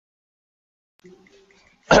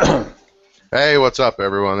Hey, what's up,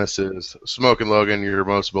 everyone? This is Smoking Logan, your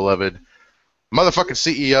most beloved motherfucking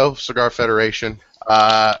CEO, Cigar Federation.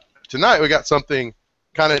 Tonight we got something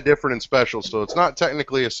kind of different and special, so it's not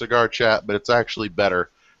technically a cigar chat, but it's actually better.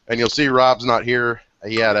 And you'll see Rob's not here.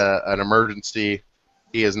 He had an emergency.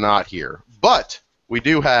 He is not here. But we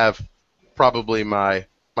do have probably my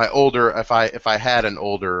older, if I had an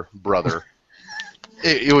older brother,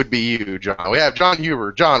 it would be you, John. We have John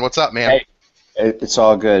Huber. John, what's up, man? Hey, it's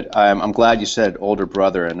all good. I'm glad you said older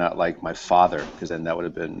brother and not like my father, because then that would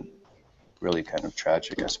have been really kind of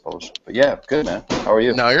tragic, I suppose. But yeah, good, man. How are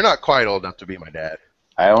you? No, you're not quite old enough to be my dad.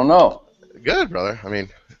 I don't know. Good, brother. I mean,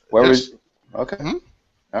 Where just was? Okay. hmm?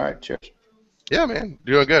 All right. Cheers. Yeah, man,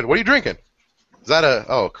 doing good. What are you drinking? Is that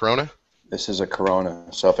a Corona? This is a Corona.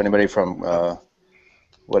 So if anybody from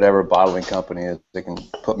whatever bottling company is, they can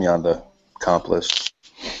put me on the comp list.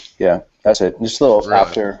 Yeah, that's it. Just a little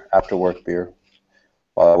Really? after work beer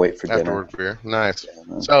while I wait for After dinner. work beer. Nice. Yeah,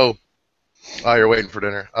 man. So, oh, you're waiting for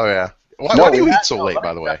dinner. Oh yeah. Why No, do you eat so late,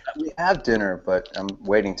 by the way? we have dinner, but I'm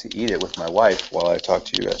waiting to eat it with my wife while I talk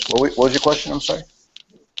to you guys. What was your question? I'm sorry.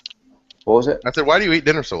 What was it? I said, why do you eat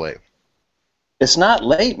dinner so late? It's not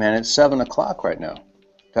late, man. It's 7 o'clock right now.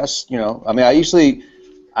 That's I mean, I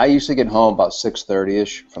usually get home about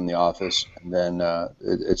 6:30ish from the office, and then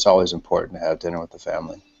it's always important to have dinner with the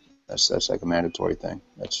family. That's like a mandatory thing.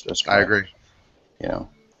 That's I my, agree. you know,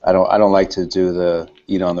 I don't like to do the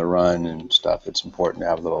eat on the run and stuff. It's important to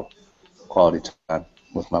have a little quality time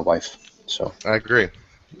with my wife. So I agree. I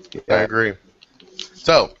yeah, agree.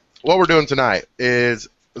 So, what we're doing tonight is,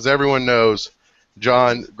 as everyone knows,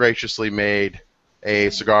 John graciously made a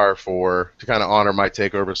cigar to kind of honor my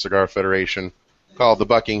takeover Cigar Federation called the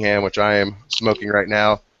Buckingham, which I am smoking right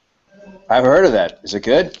now. I've heard of that. Is it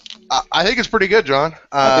good? I think it's pretty good, John.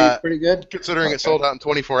 I think it's pretty good. Considering it Okay. sold out in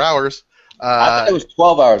 24 hours. I thought it was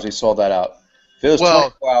 12 hours we sold that out. If it was Well,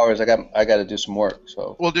 24 hours, I got to do some work.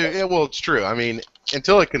 So we'll do. Yeah, well, it's true. I mean,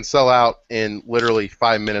 until it can sell out in literally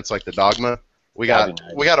 5 minutes, like the Dogma, we that'd got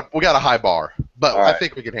be we nice. got a we got a high bar, but All I right.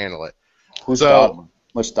 think we can handle it. Who's So Dogma?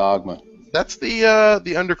 What's Dogma? that's the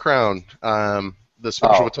Undercrown, the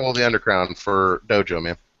special Oh, Mattel, the Undercrown for Dojo,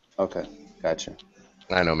 man. okay. Gotcha.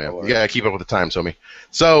 I know, No man. You worries. gotta keep up with the times, homie.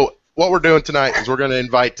 So what we're doing tonight is we're gonna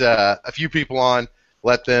invite a few people on,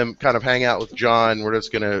 let them kind of hang out with John. We're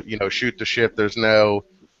just gonna, shoot the shit. There's no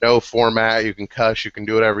format. You can cuss. You can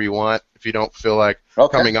do whatever you want. If you don't feel like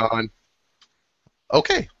Okay. coming on,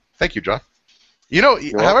 okay. Thank you, John. You know,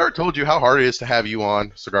 You're have I welcome. ever told you how hard it is to have you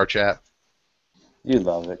on Cigar Chat? You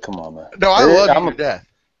love it. Come on, man. No, I love you to death.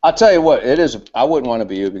 I'll tell you what, it is. I wouldn't want to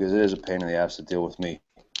be you because it is a pain in the ass to deal with me.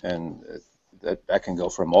 And that can go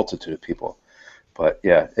for a multitude of people. But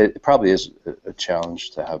yeah, it probably is a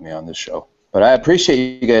challenge to have me on this show. But I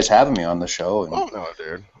appreciate you guys having me on the show. And Oh no,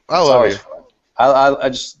 dude. I it's love always you. fun. I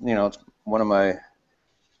just, it's one of my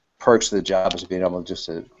perks of the job is being able just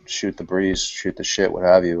to shoot the breeze, shoot the shit, what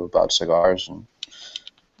have you, about cigars. And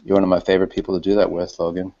you're one of my favorite people to do that with,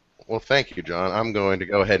 Logan. Well, thank you, John. I'm going to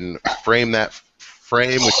go ahead and frame that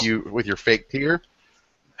frame with you with your fake tear,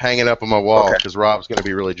 hang it up on my wall Okay. because Rob's going to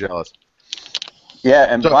be really jealous. Yeah,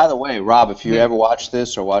 and So, by the way, Rob, if you mhm, ever watch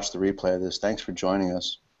this or watch the replay of this, thanks for joining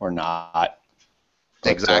us, or not.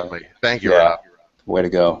 But exactly. Thank you, yeah, Rob. way to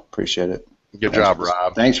go. Appreciate it. Good Thanks job, for the,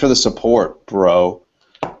 Rob. thanks for the support, bro.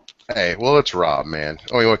 Hey, well, it's Rob, man.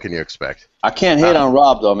 I mean, what can you expect? I can't hate Uh, on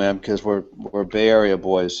Rob though, man, because we're Bay Area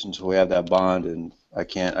boys, and so we have that bond, and I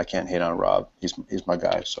can't hate on Rob. He's my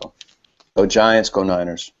guy. So go Giants, go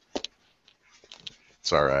Niners.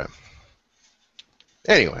 it's all right.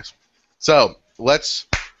 Anyways, so let's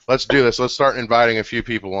do this. Let's start inviting a few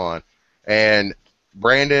people on. And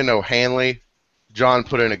Brandon O'Hanley, John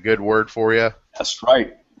put in a good word for you. That's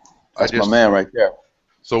right. I That's my just man right there.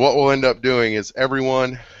 So what we'll end up doing is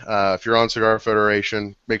everyone, if you're on Cigar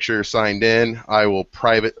Federation, make sure you're signed in. I will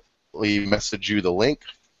privately message you the link,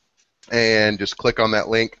 and just click on that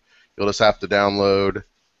link. You'll just have to download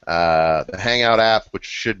the Hangout app, which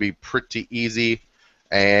should be pretty easy,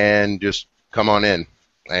 and just come on in,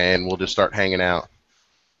 and we'll just start hanging out.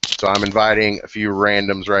 So I'm inviting a few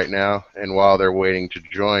randoms right now, and while they're waiting to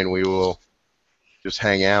join, we will just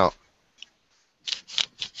hang out.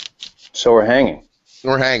 So we're hanging.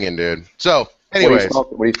 We're hanging, dude. So, What are you anyways,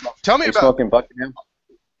 smoking? What are you smoking? tell Are me you about. smoking Buckingham?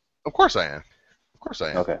 Of course I am. Of course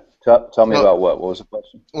I am. Okay. Tell me So, about what? What was the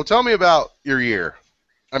question? well, tell me about your year.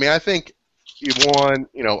 I mean, I think you've won,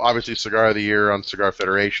 obviously Cigar of the Year on Cigar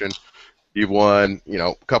Federation. You've won,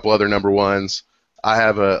 a couple other number ones. I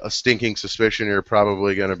have a stinking suspicion you're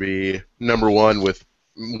probably going to be number one with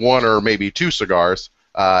one or maybe two cigars,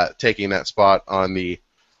 taking that spot on the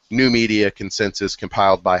new media consensus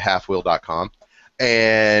compiled by halfwheel.com,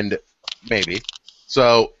 and maybe.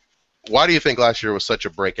 So why do you think last year was such a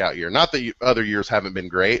breakout year? Not that other years haven't been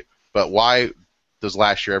great, but why does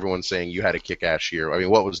last year everyone's saying you had a kick-ass year? I mean,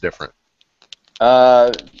 what was different?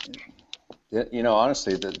 You know,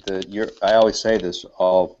 honestly, I always say this,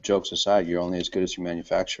 all jokes aside, you're only as good as you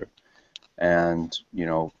manufacture. And, you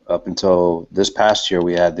know, up until this past year,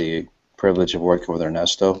 we had the privilege of working with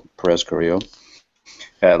Ernesto Perez Carrillo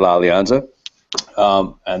at La Alianza.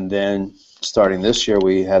 And then starting this year,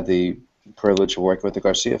 we had the privilege of working with the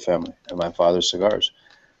Garcia family and my father's cigars.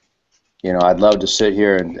 You know, I'd love to sit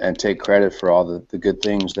here and take credit for all the good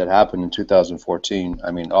things that happened in 2014.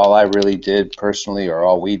 I mean, all I really did personally, or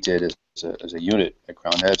all we did as a unit at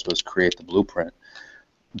Crown Heads, was create the blueprint.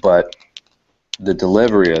 But the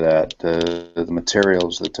delivery of that, the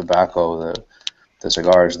materials, the tobacco, the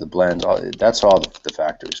cigars, the blends, that's all the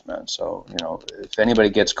factories, man. So, you know, if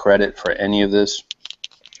anybody gets credit for any of this,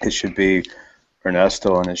 it should be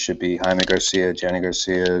Ernesto, and it should be Jaime Garcia, Jenny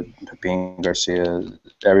Garcia, Pepin Garcia,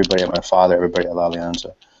 everybody at my father, everybody at La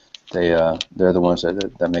Alianza. They're the ones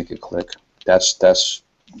that make it click. That's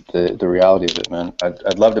the reality of it, man.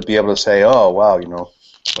 I'd love to be able to say, oh, wow, you know,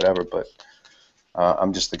 whatever, but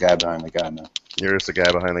I'm just the guy behind the guy, man. You're just the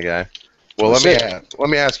guy behind the guy. Well, let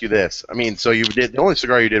me ask you this. I mean, so the only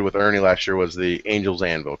cigar you did with Ernie last year was the Angel's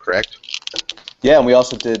Anvil, correct? Yeah, and we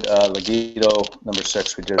also did Laguito number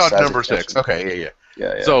 6. We did number 6. Okay,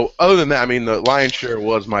 yeah. So other than that, I mean, the lion's share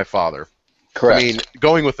was my father. Correct. I mean,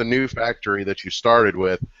 going with the new factory that you started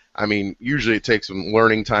with, I mean, usually it takes some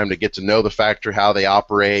learning time to get to know the factory, how they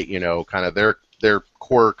operate, you know, kind of their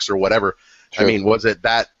quirks or whatever. Sure. I mean, was it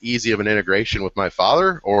that easy of an integration with my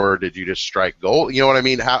father, or did you just strike gold? You know what I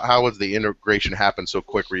mean? How was the integration happen so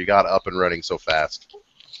quick where you got up and running so fast?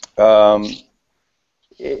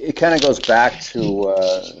 It kind of goes back to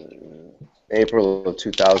April of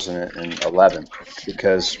 2011,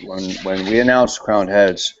 because when we announced Crown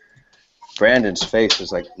Heads, Brandon's face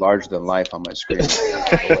was like larger than life on my screen.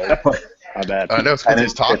 I bet. I know, because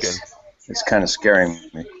he's talking. It's kind of scaring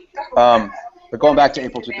me. But going back to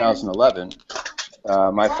April 2011,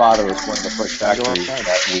 my father was one of the first factories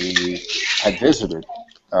that we had visited,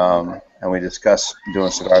 and we discussed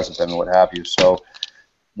doing cigars with them and what have you. So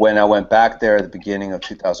when I went back there at the beginning of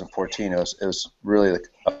 2014, it was really like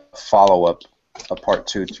a follow-up, a part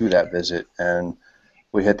 2 to that visit, and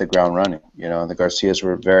we hit the ground running. You know, and the Garcias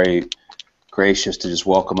were very gracious to just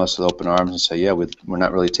welcome us with open arms and say, yeah, we're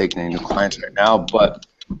not really taking any new clients right now, but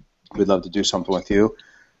we'd love to do something with you.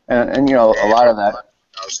 And you know, a lot of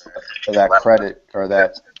that credit, or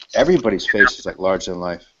that, everybody's face is like larger than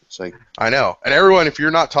life. It's like, I know. And everyone, if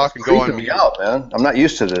you're not talking, go on mute. Out, man. I'm not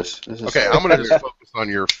used to this. Okay, I'm gonna just focus on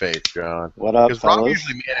your face, John. What up, because Rob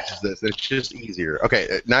usually manages this, and it's just easier.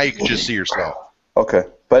 Okay, now you can just see yourself. Okay,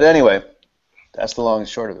 but anyway, that's the long and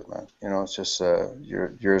short of it, man. You know, it's just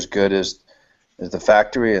you're as good as the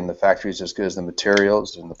factory, and the factory is as good as the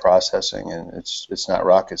materials and the processing, and it's not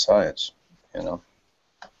rocket science, you know.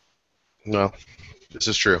 No, this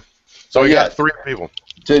is true. So we got 3 people.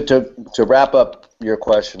 To wrap up your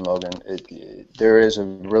question, Logan, there is a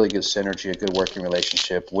really good synergy, a good working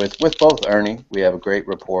relationship with both Ernie. We have a great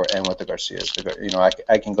rapport, and with the Garcias. You know,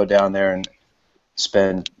 I can go down there and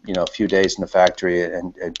spend, you know, a few days in the factory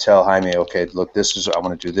and tell Jaime, okay, look, I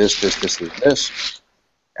want to do this,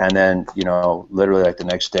 and then, you know, literally like the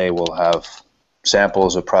next day we'll have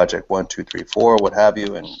samples of project 1, 2, 3, 4, what have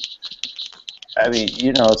you, and I mean,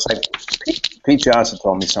 you know, it's like Pete Johnson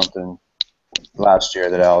told me something last year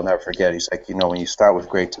that I'll never forget. He's like, you know, when you start with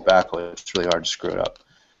great tobacco, it's really hard to screw it up.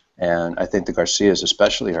 And I think the Garcias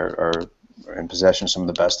especially are in possession of some of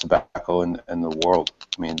the best tobacco in the world.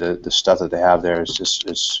 I mean, the stuff that they have there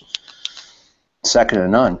is second to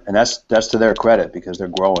none. And that's to their credit, because they're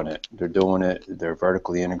growing it. They're doing it. They're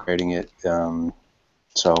vertically integrating it. So,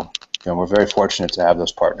 you know, we're very fortunate to have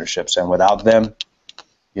those partnerships. And without them,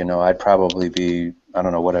 you know, I'd probably be, I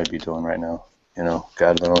don't know what I'd be doing right now. You know,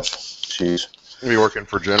 God knows. Jeez. You'd be working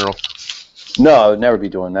for General. No, I would never be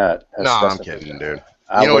doing that. I'm kidding, dude.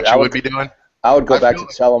 You know what you would be doing? I would go back to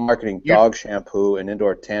telemarketing dog shampoo and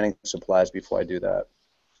indoor tanning supplies before I do that.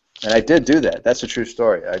 And I did do that. That's a true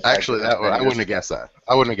story. I wouldn't have guessed that.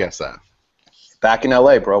 I wouldn't have guessed that. Back in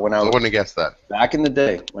LA, bro, I wouldn't have guessed that. Back in the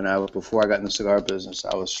day, before I got in the cigar business,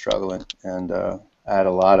 I was struggling, and I've had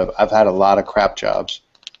a lot of crap jobs.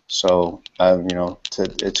 So, you know,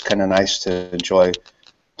 it's kind of nice to enjoy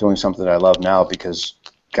doing something that I love now, because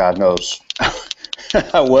God knows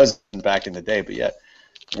I wasn't back in the day, but yet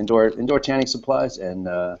indoor tanning supplies and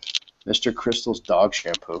Mr. Crystal's dog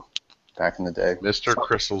shampoo back in the day. Mr.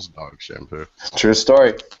 Crystal's dog shampoo. True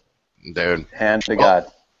story. Dude. Hand to God.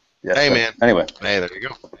 Yes, hey, sir. man. Anyway. Hey, there you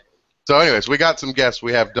go. So, anyways, we got some guests.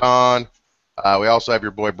 We have Don. We also have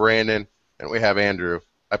your boy Brandon, and we have Andrew.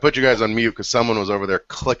 I put you guys on mute because someone was over there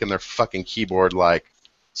clicking their fucking keyboard like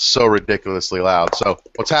so ridiculously loud. So,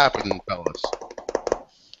 what's happening, fellas?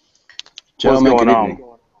 Gentlemen, What's going good on? evening.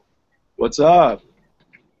 What's up?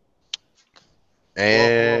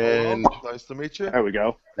 And Hello. Nice to meet you. There we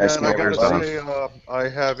go. Nice And to I meet got to everybody. say, I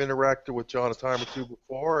have interacted with John a time or two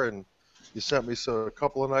before, and you sent me a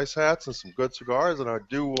couple of nice hats and some good cigars, and I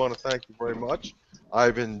do want to thank you very much.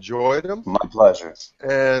 I've enjoyed them, My pleasure.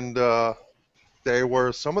 and they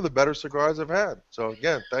were some of the better cigars I've had. So,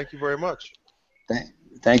 again, thank you very much.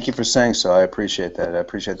 Thank you for saying so. I appreciate that. I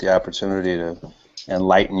appreciate the opportunity to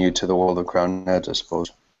enlighten you to the world of crown heads, I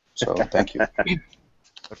suppose. So thank you.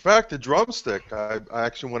 In fact, the drumstick, I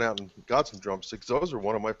actually went out and got some drumsticks. Those are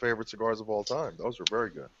one of my favorite cigars of all time. Those are very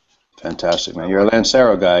good. Fantastic, man. You're a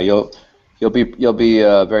Lancero guy. You'll be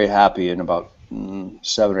very happy in about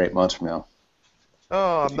 7 or 8 months from now.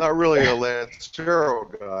 Oh, I'm not really a Lancero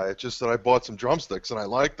guy. It's just that I bought some drumsticks and I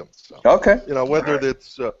like them. So, Okay. you know, whether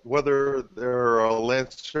they're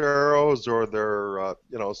Lanceros or they're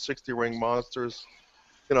 60-ring monsters,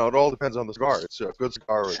 you know, it all depends on the cigar. It's a good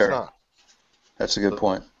cigar or Sure. it's not. That's a good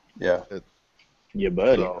point. Yeah. Yeah,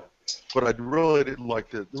 buddy. So, but I really did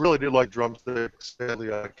like drumsticks.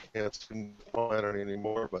 Sadly, I can't seem to find any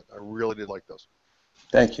anymore, but I really did like those.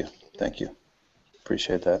 Thank you. Thank you.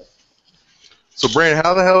 Appreciate that. so, Brandon,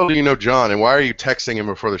 how the hell do you know John, and why are you texting him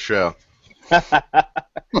before the show?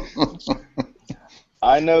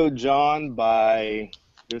 I know John by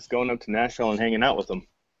just going up to Nashville and hanging out with him.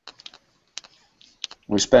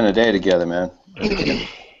 We spent a day together, man.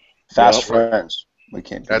 Fast Yep. friends. We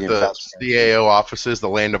can't At became the fast friends. CAO offices, the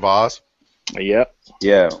Land of Oz. Yep.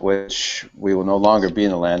 Yeah, which we will no longer be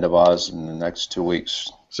in the land of Oz in the next 2 weeks.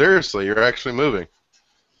 Seriously, you're actually moving.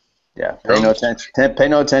 Yeah, pay no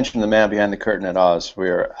attention to the man behind the curtain at Oz. We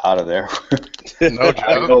are out of there. No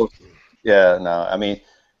joke. Yeah, no. I mean,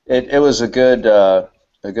 it was a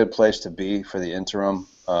good place to be for the interim,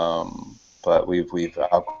 but we've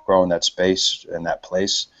outgrown that space and that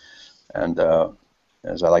place, and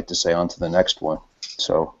as I like to say, on to the next one.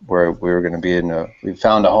 So we're going to be we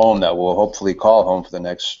found a home that we'll hopefully call home for the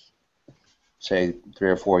next, say, 3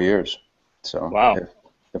 or 4 years. So Wow.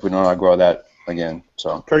 if we don't outgrow that again,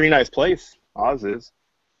 so. Pretty nice place, Oz is.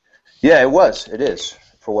 Yeah, it is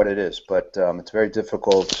for what it is, but it's very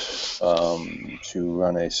difficult to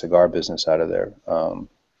run a cigar business out of there.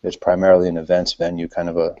 It's primarily an events venue kind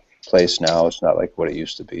of a place now. It's not like what it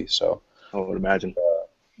used to be, so I would imagine.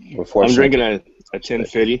 we're fortunate. I'm drinking a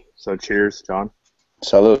 1050, so cheers, John.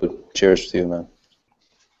 Salud. Cheers to you, man.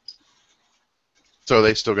 So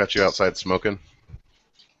they still got you outside smoking?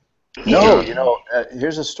 No,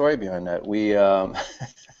 here's a story behind that. We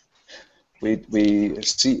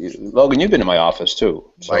see Logan. You've been in my office too,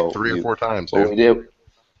 so Like 3 or 4 times, Well, dude. we did.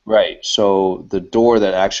 Right. So the door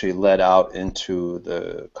that actually led out into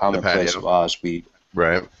the common The place patio. of Oz,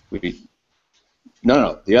 Right.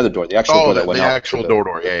 no, the other door, the actual door that went the out. actual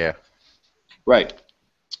door. Yeah. Right.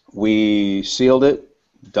 We sealed it,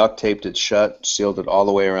 duct taped it shut, sealed it all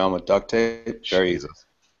the way around with duct tape. Very, Jesus.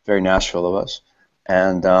 very Nashville of us.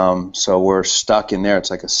 And so we're stuck in there. It's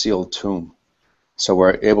like a sealed tomb. So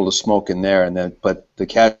we're able to smoke in there, but the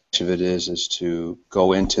catch of it is to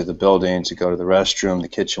go into the building, to go to the restroom, the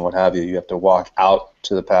kitchen, what have you. You have to walk out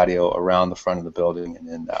to the patio, around the front of the building, and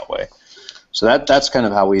in that way. So that's kind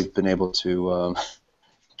of how we've been able to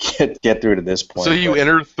get through to this point. So you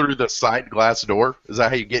enter through the side glass door? Is that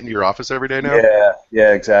how you get into your office every day now?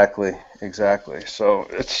 Yeah, exactly. So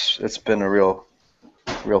it's been a real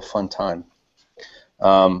fun time.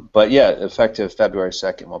 But yeah, effective February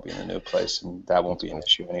 2nd, we'll be in a new place, and that won't be an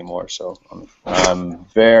issue anymore. So I'm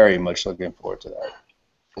very much looking forward to that.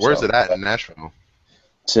 Where's it at in Nashville?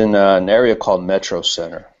 It's in an area called Metro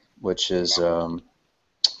Center, which is,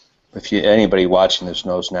 if anybody watching this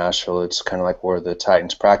knows Nashville, it's kind of like where the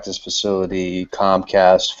Titans practice facility,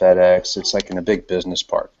 Comcast, FedEx. It's like in a big business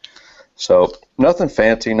park. So nothing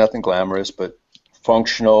fancy, nothing glamorous, but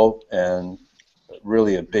functional and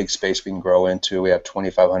really a big space we can grow into. We have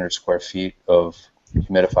 2,500 square feet of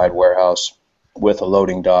humidified warehouse with a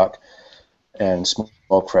loading dock and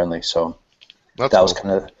smoke friendly. So That's that was cool.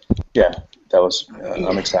 kind of,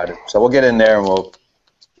 I'm excited. So we'll get in there and we'll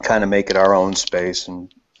kind of make it our own space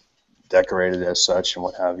and decorate it as such and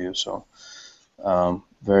what have you. So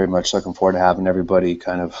very much looking forward to having everybody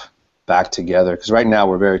kind of back together, because right now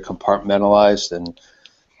we're very compartmentalized, and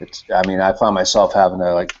I find myself having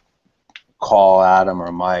to like call Adam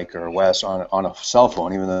or Mike or Wes on a cell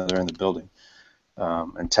phone, even though they're in the building.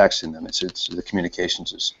 and texting them. It's the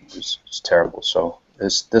communications is terrible. So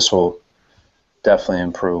this will definitely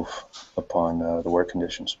improve upon the work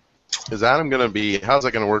conditions. Is Adam going to be? How's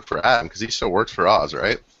that going to work for Adam? Because he still works for Oz,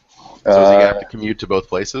 right? So is he going to have to commute to both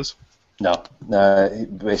places? No.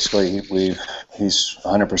 Basically, he's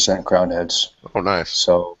 100% Crown Heads. Oh, nice.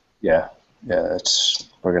 So we're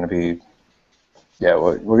going to be. Yeah,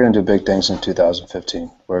 we're going to do big things in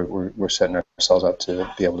 2015. We're setting ourselves up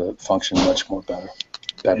to be able to function much more better.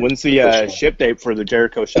 When's the ship date for the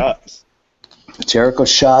Jericho shots? Jericho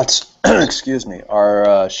shots, excuse me,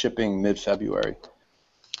 are shipping mid-February.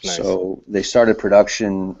 Nice. So they started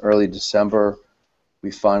production early December.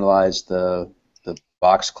 We finalized the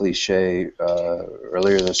box cliche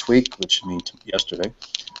earlier this week, which means yesterday.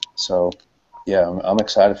 So. Yeah, I'm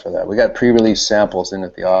excited for that. We got pre-release samples in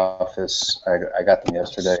at the office. I got them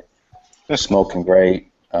yesterday. Smoking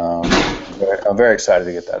great. I'm very excited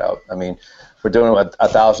to get that out. I mean, we're doing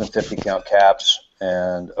 1,050 count cabs,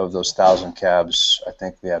 and of those 1,000 cabs, I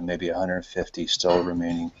think we have maybe 150 still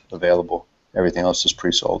remaining available. Everything else is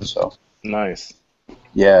pre-sold. So nice.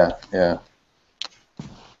 Yeah.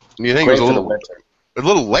 You think it was a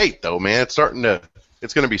little late though, man? It's going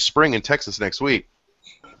to be spring in Texas next week.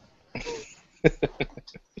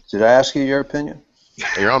 Did I ask you your opinion?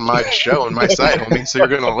 You're on my show and my site, homie, so you're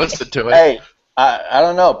going to listen to it. Hey, I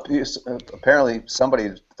don't know. Apparently,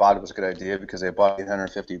 somebody thought it was a good idea because they bought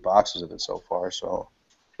 850 boxes of it so far. So,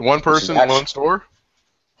 one person, one store?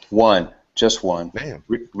 Just one. Man,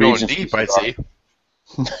 going deep, I see.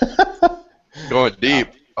 Going deep.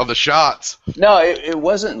 Of the shots. No, it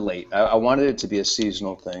wasn't late. I wanted it to be a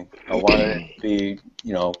seasonal thing. I wanted it to be,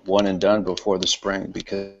 one and done before the spring,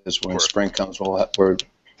 because when spring comes,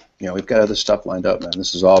 we've got other stuff lined up, man.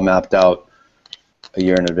 This is all mapped out a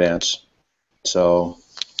year in advance. So,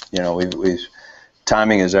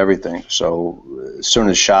 timing is everything. So as soon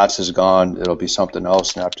as shots is gone, it'll be something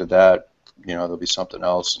else, and after that, there'll be something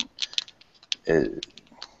else.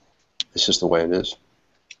 It's just the way it is.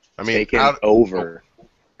 I mean, taking over.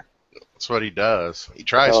 That's what he does. He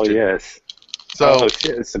tries to. Oh, yes. So,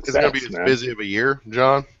 is it going to be as busy of a year,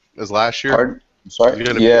 John, as last year? Pardon? I'm sorry? You're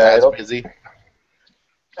going to be as busy?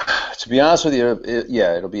 To be honest with you,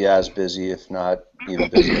 it'll be as busy, if not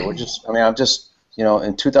even busier. I'm just,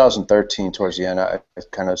 in 2013, towards the end, I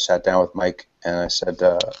kind of sat down with Mike and I said,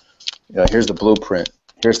 here's the blueprint.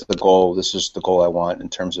 Here's the goal. This is the goal I want in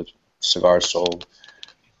terms of cigars sold.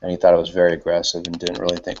 And he thought it was very aggressive and didn't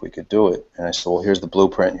really think we could do it. And I said, well, here's the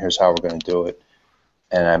blueprint, and here's how we're going to do it.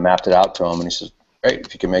 And I mapped it out to him, and he says, great,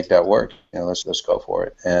 if you can make that work, let's go for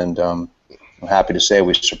it. And I'm happy to say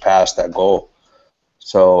we surpassed that goal.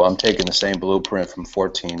 So I'm taking the same blueprint from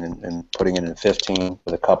 14 and putting it in 15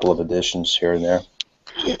 with a couple of additions here and there.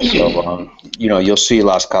 So, you'll see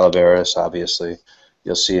Las Calaveras, obviously.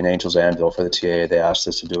 You'll see an Angel's Anvil for the TA. They asked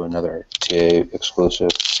us to do another TA exclusive.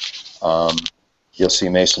 You'll see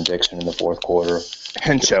Mason Dixon in the fourth quarter.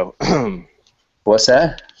 Hencho. What's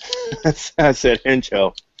that? I said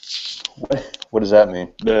Hencho. What does that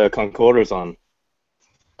mean? The Concordo's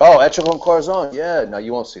Oh, Echo Corazon. Yeah, no,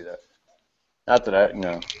 you won't see that. Not that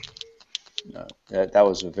no. That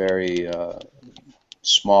was a very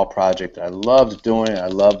small project. I loved doing it. I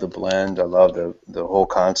loved the blend. I loved the whole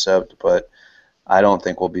concept, but I don't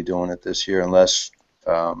think we'll be doing it this year unless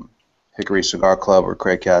Hickory Cigar Club or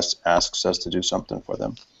Craycast asks us to do something for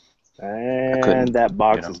them. And that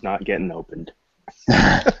box is not getting opened.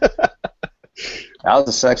 That was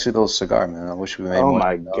a sexy little cigar, man. I wish we made more. Oh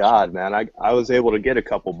my God, man. I was able to get a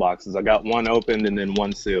couple boxes. I got one opened and then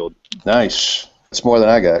one sealed. Nice. That's more than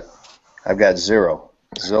I got. I've got 0.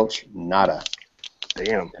 Zilch, nada.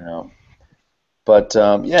 Damn. But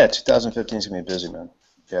 2015 is going to be busy, man.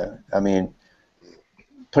 Yeah. I mean,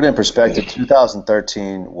 put it in perspective,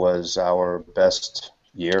 2013 was our best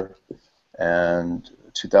year, and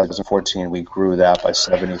 2014 we grew that by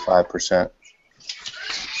 75%.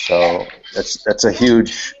 So that's a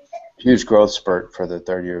huge growth spurt for the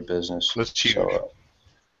third year of business. That's huge. So,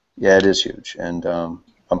 yeah, it is huge, and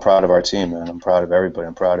I'm proud of our team, man. I'm proud of everybody.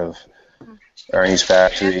 I'm proud of Ernie's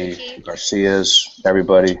Factory, Garcia's,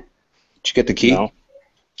 everybody. Did you get the key? No.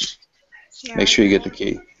 Make sure you get the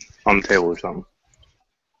key. On the table or something.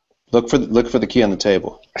 Look for the key on the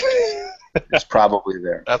table. It's probably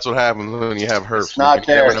there. That's what happens when you have Herf. It's not You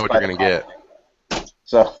there. never know what you're going to get.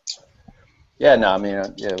 So, yeah, no, I mean,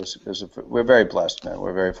 we're very blessed, man.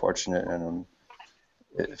 We're very fortunate, and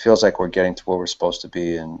it feels like we're getting to where we're supposed to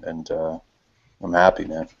be, and I'm happy,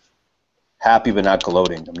 man. Happy but not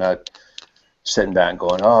gloating. I'm not sitting back and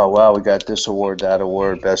going, oh, well, we got this award, that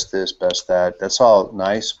award, best this, best that. That's all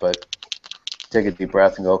nice, but take a deep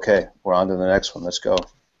breath and go, okay, we're on to the next one. Let's go.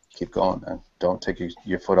 Keep going, man. Don't take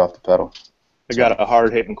your foot off the pedal. I got a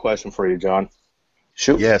hard-hitting question for you, John.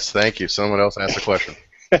 Shoot. Yes, thank you. Someone else asked a question.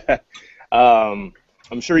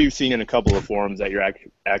 I'm sure you've seen in a couple of forums that you're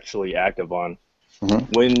actually active on.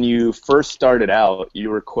 Mm-hmm. When you first started out, you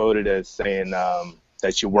were quoted as saying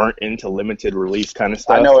that you weren't into limited release kind of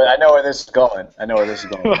stuff. I know where this is going.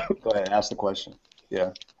 Go ahead, ask the question.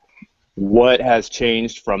 Yeah. What has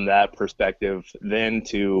changed from that perspective then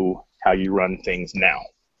to how you run things now?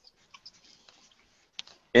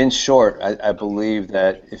 In short, I believe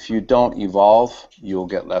that if you don't evolve, you'll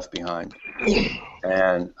get left behind.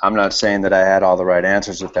 And I'm not saying that I had all the right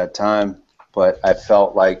answers at that time, but I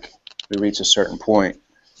felt like we reached a certain point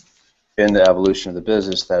in the evolution of the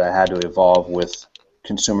business that I had to evolve with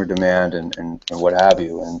consumer demand and what have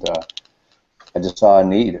you. And I just saw a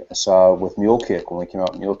need. I saw with Mule Kick, when we came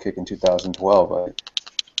out with Mule Kick in 2012,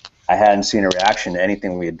 I hadn't seen a reaction to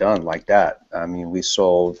anything we had done like that. I mean, we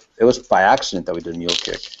sold, it was by accident that we did Mule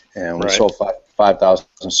Kick, and we sold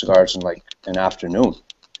 5,000 cigars in like an afternoon.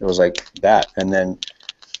 It was like that. And then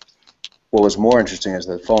what was more interesting is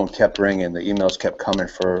the phone kept ringing, the emails kept coming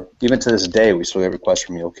for, even to this day, we still get requests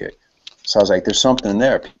from Mule Kick. So I was like, there's something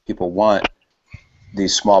there. People want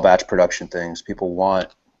these small batch production things. People want,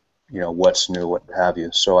 you know, what's new, what have you.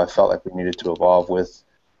 So I felt like we needed to evolve with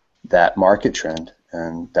that market trend.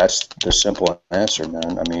 And that's the simple answer,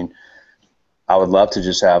 man. I mean, I would love to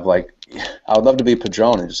just have I would love to be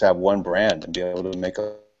Padron and just have one brand and be able to make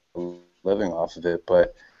a living off of it.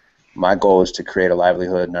 But my goal is to create a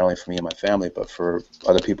livelihood not only for me and my family, but for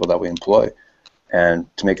other people that we employ. And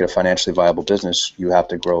to make it a financially viable business, you have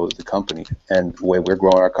to grow the company. And the way we're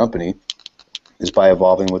growing our company is by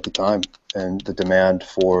evolving with the time and the demand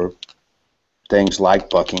for things like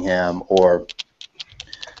Buckingham or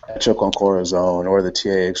Choco Corazon or the TA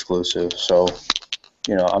exclusive. So,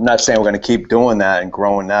 you know, I'm not saying we're going to keep doing that and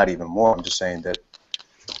growing that even more. I'm just saying that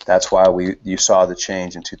that's why you saw the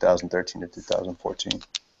change in 2013 to 2014.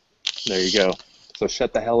 There you go. So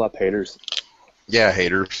shut the hell up, haters. Yeah,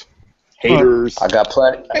 haters. Haters. I got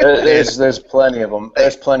plenty. There's plenty of them.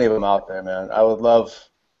 There's plenty of them out there, man. I would love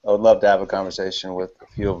to have a conversation with a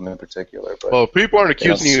few of them in particular. But well, if people aren't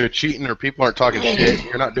accusing you of cheating or people aren't talking shit,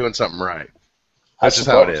 you're not doing something right. That's just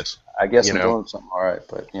how it is. I guess I'm doing something all right,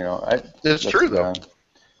 but you know, it's true though.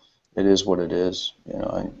 It is what it is. You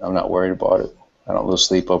know, I'm not worried about it. I don't lose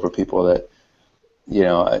sleep over people that, you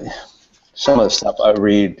know, some of the stuff I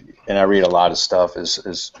read, and I read a lot of stuff,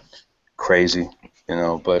 is crazy. You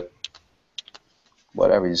know, but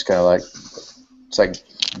whatever. You just kind of like, it's like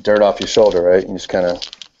dirt off your shoulder, right? You just kind of,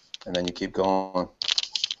 and then you keep going.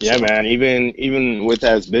 Yeah, man. Even with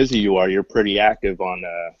as busy you are, you're pretty active on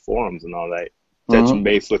forums and all that. Touching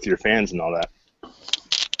base with your fans and all that.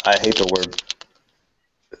 I hate the word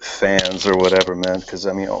fans or whatever, man, because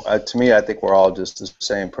I mean, to me, I think we're all just the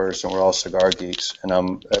same person. We're all cigar geeks, and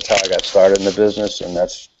that's how I got started in the business, and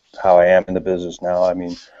that's how I am in the business now. I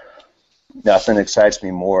mean, nothing excites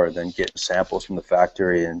me more than getting samples from the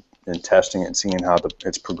factory and testing it and seeing how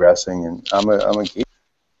it's progressing. And I'm a geek.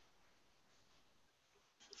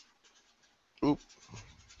 Oop.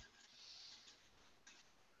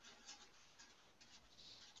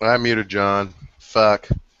 I muted John. Fuck.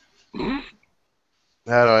 How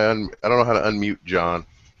do I don't know how to unmute John.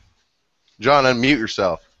 John, unmute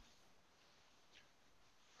yourself.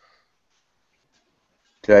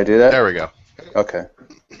 Did I do that? There we go. Okay.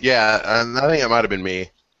 Yeah, and I think it might have been me.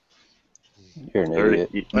 You're an idiot.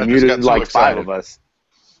 You I just muted got so like excited. 5 of us.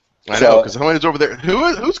 I know, because somebody's over there.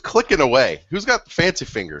 Who's clicking away? Who's got fancy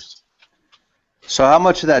fingers? So how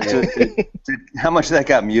much of that how much of that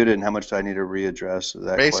got muted, and how much do I need to readdress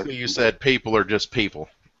that? Basically, question? you said people are just people,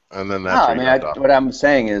 and then that's. No, I mean, what I'm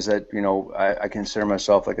saying is that, you know, I consider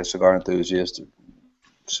myself like a cigar enthusiast,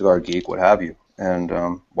 cigar geek, what have you,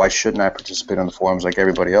 and why shouldn't I participate on the forums like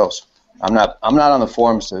everybody else? I'm not on the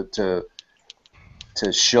forums to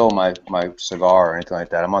show my cigar or anything like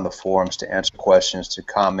that. I'm on the forums to answer questions, to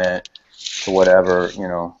comment, to whatever, you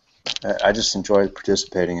know. I just enjoy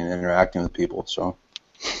participating and interacting with people. So,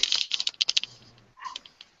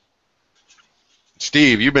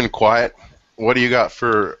 Steve, you've been quiet. What do you got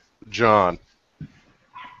for John?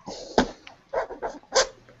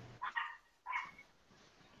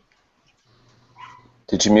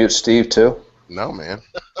 did you mute Steve too? No, man.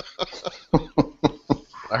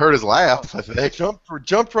 I heard his laugh. I think.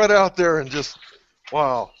 Jumped right out there and just,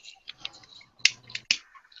 wow.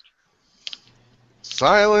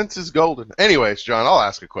 Silence is golden. Anyways, John, I'll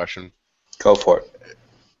ask a question. Go for it.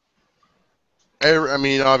 I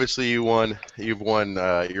mean, obviously, you've won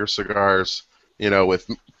your cigars, you know, with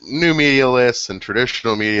new media lists and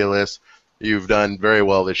traditional media lists, you've done very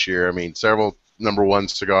well this year. I mean, several #1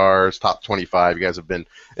 cigars, top 25. You guys have been,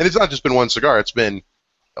 and it's not just been one cigar. It's been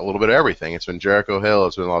a little bit of everything. It's been Jericho Hill.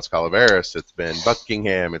 It's been Las Calaveras. It's been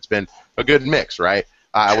Buckingham. It's been a good mix, right?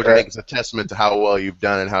 Which I think is a testament to how well you've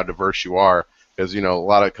done and how diverse you are. Because, a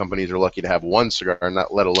lot of companies are lucky to have one cigar,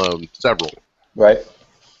 not let alone several. Right.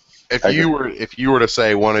 If you were to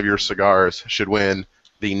say one of your cigars should win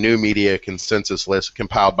the new media consensus list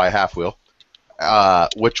compiled by Half Wheel,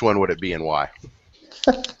 which one would it be and why?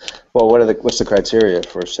 Well, what's the criteria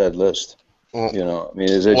for said list? Well,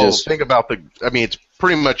 is it just? Think about it's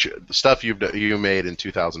pretty much the stuff you made in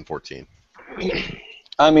 2014.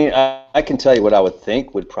 I can tell you what I would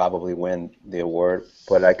think would probably win the award,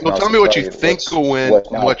 but I can. Well, tell me what you think will win,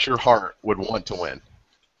 what your heart would want to win.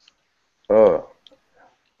 Yeah.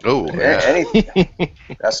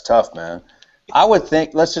 That's tough, man. I would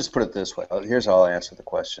think. Let's just put it this way. Here's how I'll answer the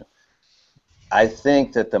question. I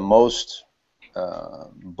think that the most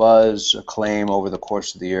buzz, acclaim over the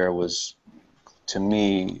course of the year was, to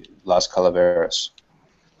me, Las Calaveras.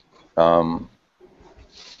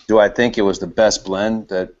 Do I think it was the best blend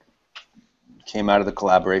that came out of the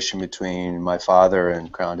collaboration between my father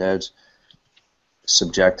and Crowned Heads?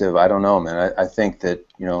 Subjective. I don't know, man. I think that,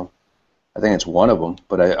 I think it's one of them,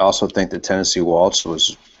 but I also think that Tennessee Waltz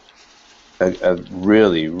was a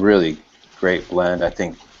really, really great blend. I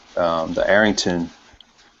think the Arrington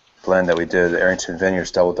blend that we did, the Arrington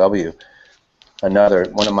Vineyards Double W, another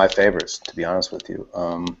one of my favorites, to be honest with you.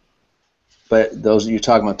 But you're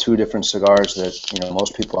talking about two different cigars that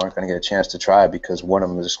most people aren't going to get a chance to try because one of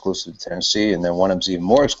them is exclusive to Tennessee, and then one of them is even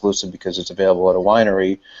more exclusive because it's available at a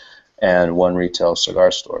winery and one retail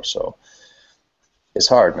cigar store. So it's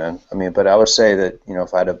hard, man. But I would say that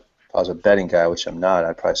if I was a betting guy, which I'm not,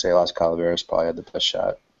 I'd probably say Las Calaveras probably had the best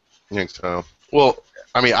shot. I think so. Well,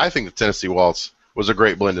 I think the Tennessee Waltz was a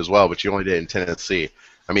great blend as well, but you only did it in Tennessee.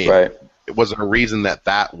 Right. Was there a reason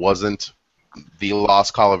that wasn't the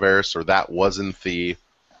Las Calaveras, or that wasn't the,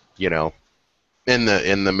 in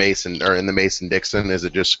the Mason or in the Mason Dixon? Is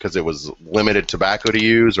it just because it was limited tobacco to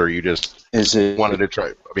use, or you just wanted to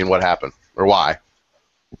try? What happened, or why?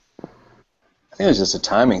 I think it was just a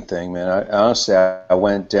timing thing, man. Honestly, I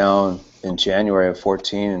went down in January of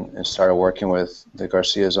 2014 and started working with the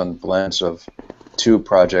Garcias on blends of two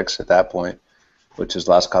projects at that point, which is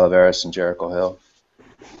Las Calaveras and Jericho Hill.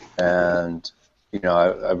 And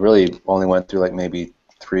I really only went through maybe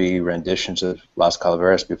 3 renditions of Las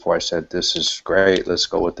Calaveras before I said, this is great, let's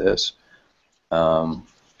go with this. So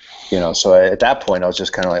at that point I was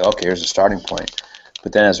just kind of like, okay, here's a starting point.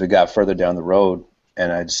 But then as we got further down the road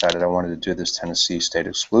and I decided I wanted to do this Tennessee state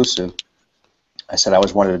exclusive, I said I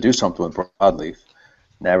always wanted to do something with broadleaf.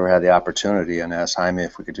 Never had the opportunity, and asked Jaime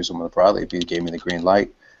if we could do something with broadleaf. He gave me the green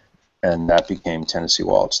light, and that became Tennessee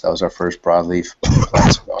Waltz. That was our first broadleaf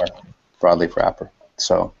cigar. Broadleaf wrapper.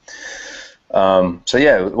 So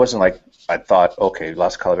yeah, it wasn't like I thought, okay,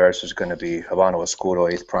 Las Calaveras is going to be Habano Oscuro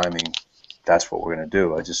 8th priming. That's what we're going to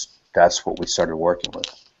do. That's what we started working with.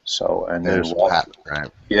 So, and then happened,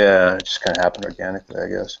 right? Yeah, it just kind of happened organically, I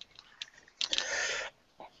guess.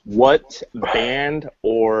 What band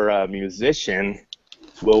or musician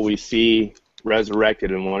will we see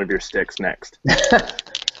resurrected in one of your sticks next?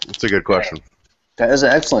 That's a good question. That is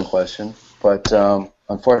an excellent question, but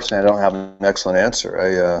unfortunately, I don't have an excellent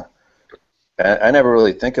answer. I never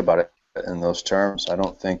really think about it in those terms. I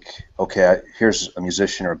don't think, okay, here's a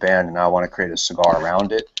musician or a band, and I want to create a cigar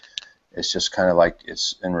around it. It's just kind of like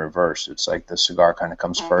it's in reverse. It's like the cigar kind of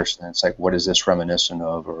comes first, and it's like, what is this reminiscent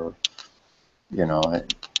of, or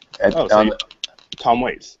Tom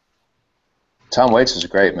Waits. Tom Waits is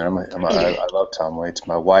great, man. I love Tom Waits.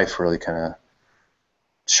 My wife really kind of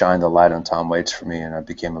shined the light on Tom Waits for me, and I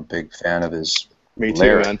became a big fan of his. Me too,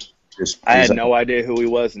 lyrics. man. I had no idea who he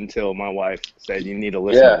was until my wife said, you need to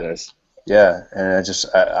listen to this. Yeah, and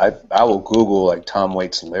I will Google Tom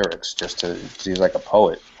Waits lyrics just to, he's like a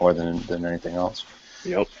poet more than anything else.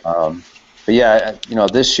 Yep. But yeah,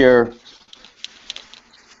 this year,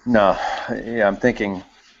 no, yeah, I'm thinking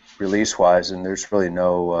release-wise, and there's really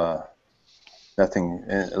nothing,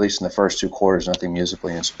 at least in the first 2 quarters, nothing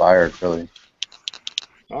musically inspired, really.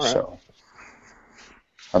 All right. So,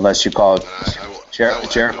 unless you call it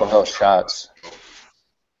Jericho Hill Shots.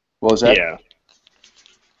 What was that? Yeah.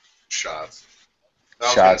 Shots.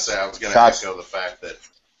 I was going to echo the fact that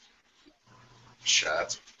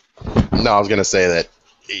shots. No, I was going to say that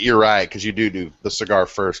you're right, because you do the cigar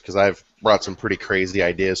first, because I've brought some pretty crazy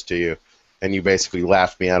ideas to you, and you basically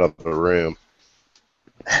laughed me out of the room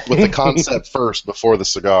with the concept first before the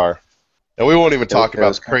cigar. And we won't even talk it about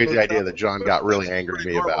was the kind crazy idea that John got really angry at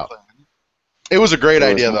me about. Thing. It was a great It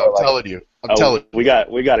was idea, though. I'm more like- telling you. I'm Oh, telling you.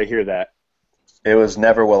 we got to hear that. It was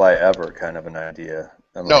never will I ever kind of an idea.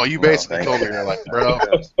 I'm No, like, you basically thank told me, you. you're like, bro,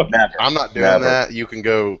 Never. I'm not doing Never. that. You can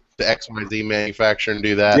go to XYZ manufacturer and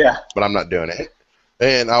do that, Yeah. but I'm not doing it.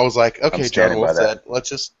 And I was like, okay, John, standing well by that. said. Let's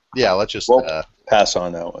just Well, pass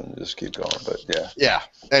on that one. Just keep going. But yeah. yeah.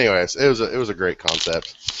 Anyways, it was a great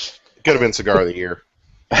concept. It could have been cigar of the year.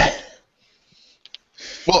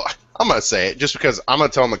 Well, I'm gonna say it just because I'm gonna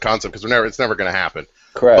tell them the concept because it's never gonna happen.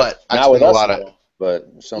 Correct. But I Not with spend a us, lot of though,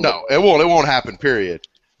 but somebody, no, it won't happen. Period.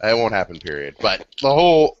 It won't happen. Period. But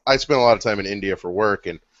I spent a lot of time in India for work,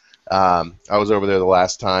 and I was over there the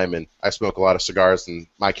last time, and I smoke a lot of cigars. And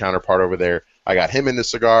my counterpart over there, I got him into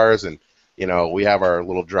cigars, and we have our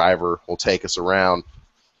little driver will take us around,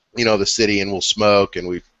 the city, and we'll smoke, and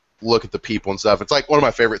we look at the people and stuff. It's like one of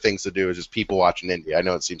my favorite things to do is just people watching India. I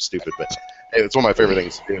know it seems stupid, but it's one of my favorite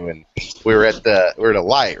things to do. And we were at a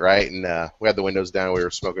light, right? And we had the windows down. We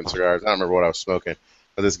were smoking cigars. I don't remember what I was smoking.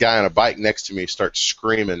 But this guy on a bike next to me starts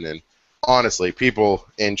screaming. And honestly, people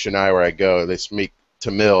in Chennai where I go, they speak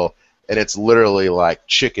Tamil, and it's literally like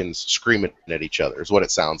chickens screaming at each other is what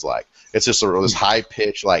it sounds like. It's just this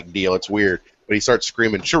high-pitched like deal. It's weird. But he starts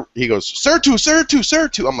screaming. He goes, Sirtu, Sirtu,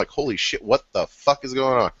 Sirtu. I'm like, holy shit, what the fuck is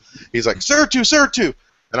going on? He's like, Sirtu, Sirtu.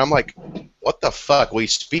 And I'm like, what the fuck? Well, he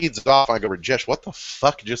speeds off. I go, Rajesh, what the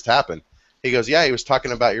fuck just happened? He goes, yeah, he was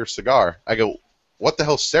talking about your cigar. I go, what the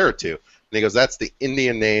hell's Sirtu? And he goes, that's the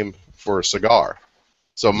Indian name for a cigar.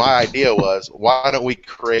 So my idea was, why don't we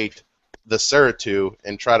create the Sirtu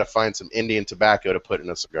and try to find some Indian tobacco to put in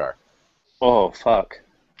a cigar? Oh, fuck.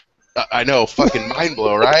 I know, fucking mind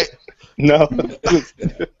blow, right? No.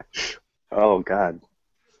 Oh, God.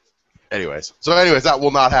 Anyways, that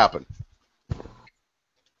will not happen.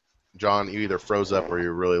 John, you either froze up or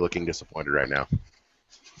you're really looking disappointed right now.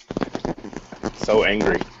 So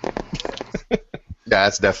angry. Yeah,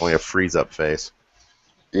 that's definitely a freeze up face.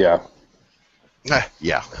 yeah.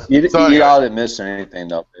 Yeah. You all didn't miss anything,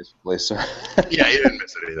 though, basically. So. Yeah, you didn't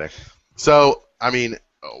miss anything. So, I mean,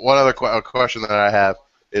 one other question that I have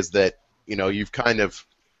is that, you've kind of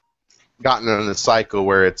gotten in a cycle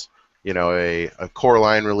where it's, a core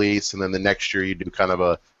line release, and then the next year you do kind of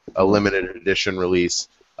a limited edition release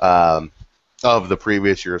of the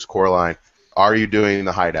previous year's core line. Are you doing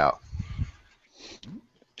the Hideout?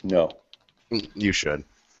 No. You should.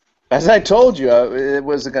 As I told you, it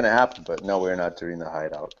wasn't going to happen, but no, we're not doing the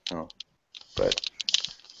Hideout. No. But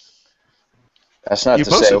that's not You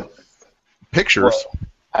to say. posted pictures. Well,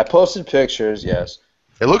 I posted pictures, yes.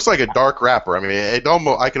 It looks like a dark wrapper. I mean,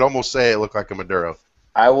 I could almost say it looked like a Maduro.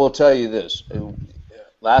 I will tell you this.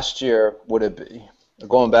 Last year would have been,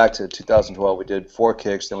 going back to 2012, we did 4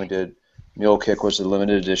 kicks, then we did Mule Kick was the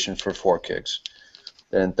limited edition for 4 kicks.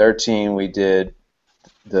 Then in 13, we did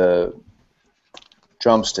the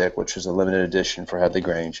Drumstick, which was a limited edition for Headley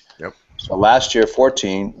Grange. Yep. So last year,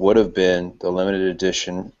 14, would have been the limited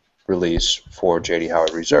edition release for J.D.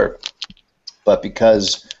 Howard Reserve. But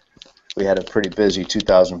because we had a pretty busy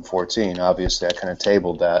 2014, obviously I kind of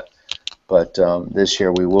tabled that. But this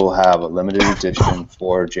year we will have a limited edition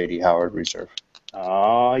for J.D. Howard Reserve.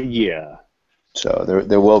 Oh, yeah. So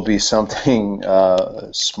there will be something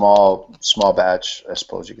small batch, I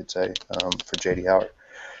suppose you could say, for J.D. Howard.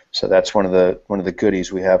 So that's one of the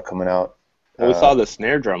goodies we have coming out. Well, we saw the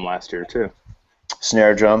snare drum last year too.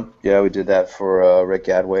 Snare drum, yeah, we did that for Rick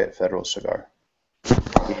Gadway at Federal Cigar.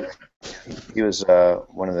 He was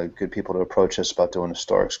one of the good people to approach us about doing a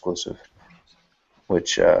store exclusive,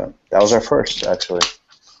 which that was our first, actually.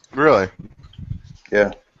 Really?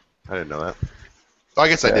 Yeah. I didn't know that. Well, I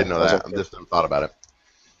guess I did know that. I just haven't thought about it.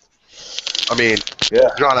 I mean, Yeah.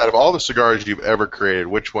 John, out of all the cigars you've ever created,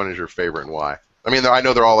 which one is your favorite and why? I mean, I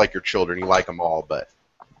know they're all like your children. You like them all, but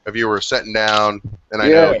if you were sitting down, and I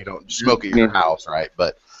know you don't smoke at your house, right?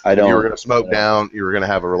 But I don't. if you were going to smoke down, you were going to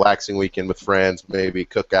have a relaxing weekend with friends, maybe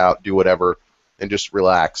cook out, do whatever, and just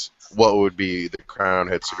relax. What would be the crown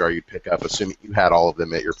head cigar you'd pick up, assuming you had all of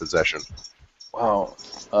them at your possession? Wow.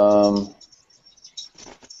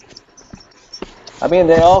 I mean,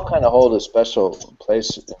 they all kind of hold a special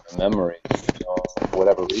place in the memory, for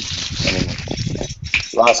whatever reason. I mean,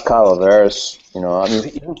 Las Calaveras, I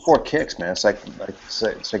mean, even 4 kicks, man. It's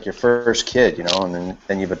like your first kid, and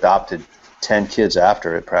then you've adopted 10 kids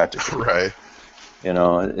after it, practically. Right.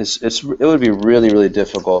 It would be really, really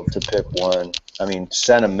difficult to pick one. I mean,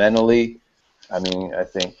 sentimentally, I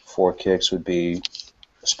think 4 kicks would be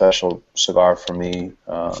a special cigar for me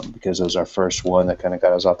because it was our first one that kind of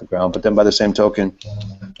got us off the ground. But then by the same token,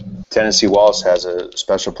 Tennessee Waltz has a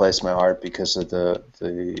special place in my heart because of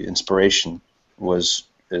the inspiration was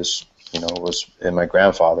in my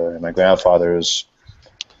grandfather, and my grandfather is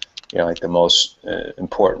like the most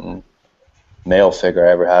important male figure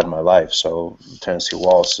I ever had in my life. So Tennessee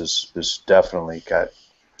Waltz is definitely got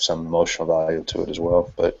some emotional value to it as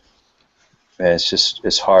well. But man,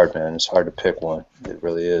 it's hard, man. It's hard to pick one. It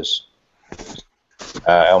really is.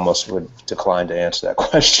 I almost would decline to answer that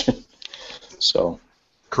question. So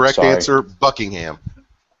Correct sorry. answer, Buckingham.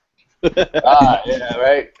 Yeah,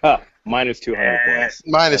 right. Minus 200 points.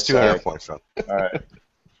 Minus 200 Sorry. points, son. All right.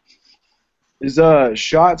 Is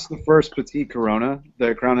Shots the first petite Corona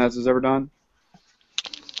that Crown has ever done?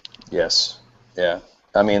 Yes. Yeah.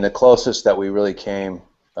 I mean, the closest that we really came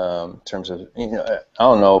in terms of, I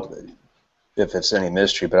don't know if it's any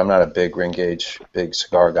mystery, but I'm not a big ring gauge, big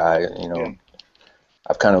cigar guy. Yeah.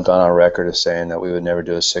 I've kind of gone on record as saying that we would never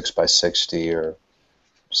do a 6x60 or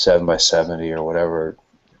 7x70 or whatever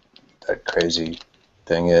that crazy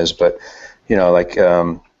thing is. But, like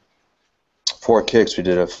 4 Kicks, we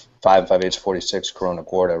did a 5.5/8 46 Corona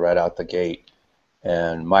Gorda right out the gate.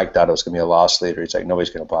 And Mike thought it was going to be a loss leader. He's like, nobody's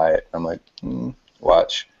going to buy it. I'm like,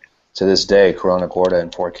 watch. To this day, Corona Gorda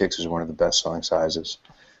and 4 Kicks is one of the best selling sizes.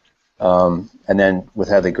 And then with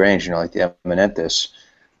Headley Grange, like the Eminentis,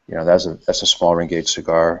 that's a small ring gauge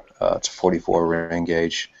cigar. It's a 44 ring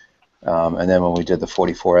gauge. And then when we did the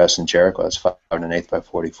 44S in Jericho, that's 5 1/8 by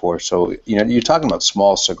 44. So, you're talking about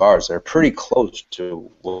small cigars. They're pretty close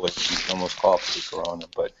to what you can almost call a Corona.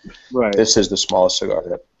 But Right. This is the smallest cigar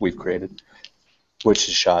that we've created, which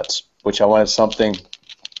is Shots, which I wanted something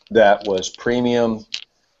that was premium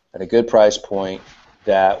at a good price point,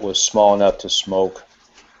 that was small enough to smoke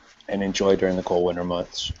and enjoy during the cold winter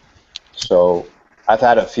months. So I've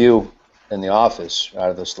had a few in the office out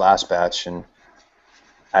of this last batch, and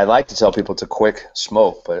I like to tell people it's a quick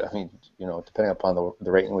smoke, but I mean, depending upon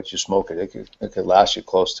the rate in which you smoke it, it could last you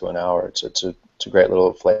close to an hour. It's a great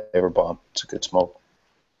little flavor bomb. It's a good smoke.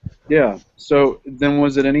 Yeah. So then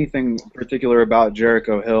was it anything particular about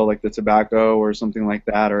Jericho Hill, like the tobacco or something like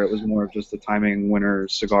that, or it was more of just a timing winter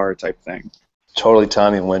cigar type thing? Totally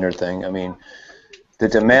timing winter thing. I mean, the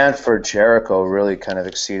demand for Jericho really kind of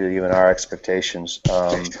exceeded even our expectations.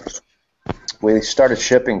 We started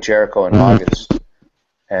shipping Jericho in August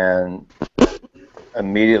and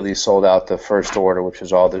immediately sold out the first order, which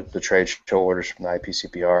was all the trade show orders from the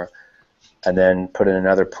IPCPR, and then put in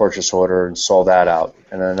another purchase order and sold that out,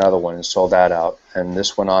 and then another one and sold that out. And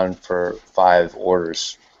this went on for 5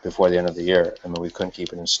 orders before the end of the year. I mean, we couldn't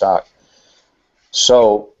keep it in stock.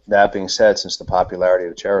 So that being said, since the popularity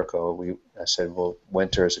of Jericho, I said, well,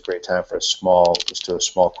 winter is a great time for let's do a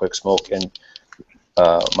small, quick smoke. And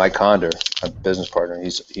Mike Conder, my business partner,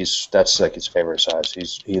 that's like his favorite size.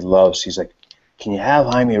 He's like, can you have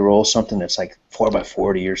Jaime roll something that's like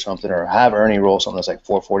 4x40 or something, or have Ernie roll something that's like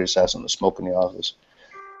 440 so I have something to smoke in the office?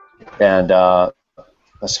 And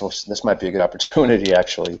this might be a good opportunity,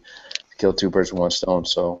 actually, to kill 2 birds with 1 stone.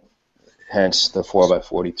 So hence the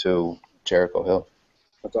 4x42 Jericho Hill.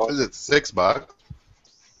 Is it $6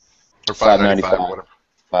 or $5.95?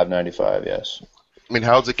 $5.95, yes. I mean,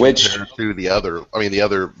 how's it compared to the other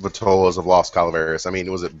Vitolas of Los Calaveras? I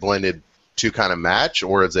mean, was it blended to kind of match,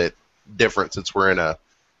 or is it different since we're in a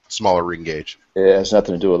smaller ring gauge? It has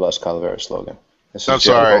nothing to do with Los Calaveras slogan. I'm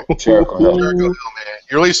sorry. Jericho Hill. Jericho Hill, man.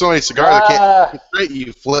 You release so many cigars, I can't keep straight,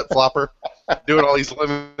 you flip-flopper, doing all these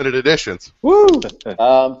limited editions. Woo!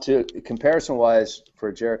 Comparison-wise,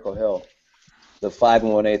 for Jericho Hill, the 5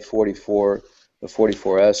 1/8 44, the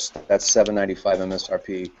 44S, that's $7.95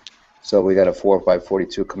 MSRP. So we got a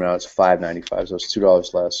 4x42 coming out. It's $5.95, so it's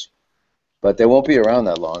 $2 less. But they won't be around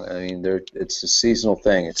that long. I mean, it's a seasonal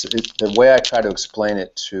thing. The way I try to explain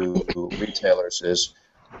it to retailers is,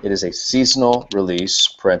 it is a seasonal release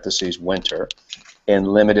 (parentheses winter) in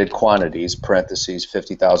limited quantities (parentheses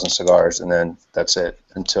 50,000 cigars), and then that's it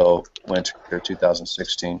until winter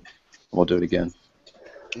 2016. We'll do it again.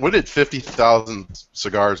 When did 50,000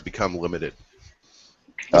 cigars become limited?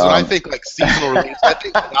 Because when I think like seasonal release, I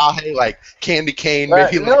think like candy cane,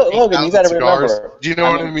 maybe like Logan, you got to remember. Do you know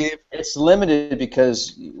what I mean? It's limited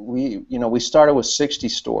because we started with 60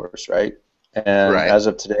 stores, right? And as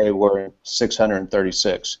of today, we're in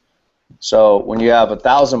 636. So when you have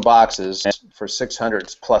 1,000 boxes for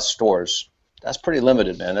 600 plus stores, that's pretty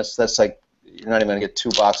limited, man. That's like you're not even gonna get 2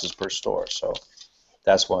 boxes per store. So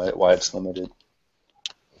that's why it's limited.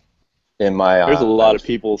 In my there's a lot of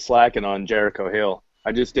people slacking on Jericho Hill.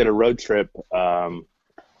 I just did a road trip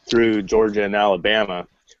through Georgia and Alabama.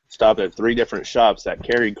 Stopped at 3 different shops that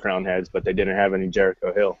carried Crown Heads, but they didn't have any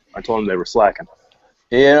Jericho Hill. I told them they were slacking.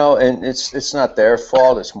 You know, and it's not their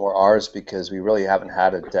fault. It's more ours because we really haven't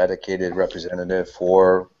had a dedicated representative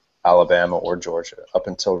for Alabama or Georgia up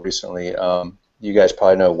until recently. You guys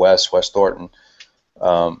probably know Wes Thornton,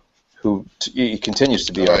 he continues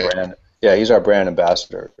to be our brand. Yeah, he's our brand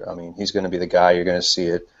ambassador. I mean, he's going to be the guy you're going to see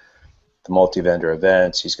at the multi-vendor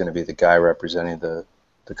events. He's going to be the guy representing the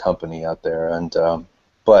company out there. And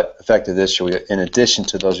but effective this year, in addition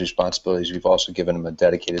to those responsibilities, we've also given him a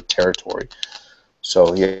dedicated territory.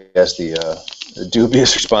 So he has the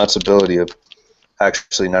dubious responsibility of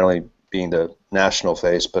actually not only being the national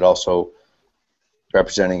face, but also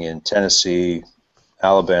representing in Tennessee,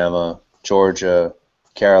 Alabama, Georgia,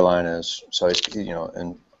 Carolinas, so he's,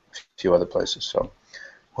 and a few other places. So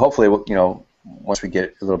hopefully, once we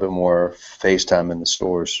get a little bit more face time in the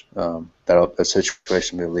stores, that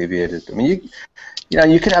situation will be alleviated. I mean,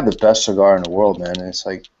 you could have the best cigar in the world, man, and it's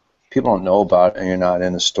like people don't know about it, and you're not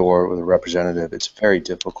in the store with a representative. It's very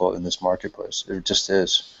difficult in this marketplace. It just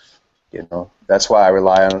is. That's why I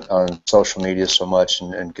rely on social media so much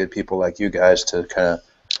and good people like you guys to kind of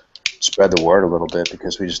spread the word a little bit,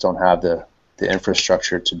 because we just don't have the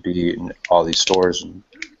infrastructure to be in all these stores and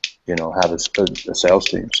have a sales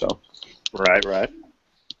team. So right.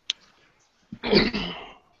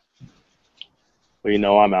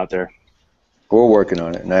 Well, I'm out there. We're working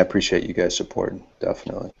on it, and I appreciate you guys supporting,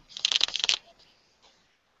 definitely.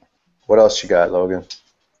 What else you got, Logan?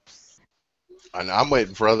 I'm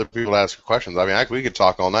waiting for other people to ask questions. I mean, we could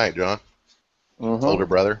talk all night, John. Mm-hmm. Older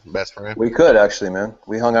brother, best friend. We could, actually, man.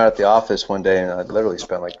 We hung out at the office one day, and I literally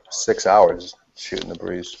spent like 6 hours shooting the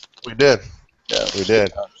breeze. We did. Yeah, we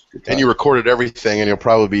did. Good and you recorded everything, and you'll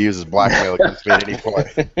probably be used as blackmail against me at any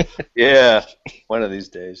point. Yeah, one of these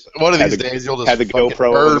days. One of these days, you'll just have the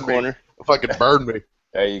GoPro in the corner. Fucking burn me.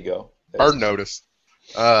 There you go. Burn notice.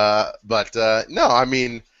 But no, I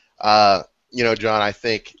mean, John, I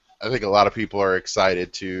think a lot of people are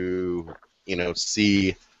excited to,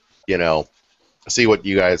 see what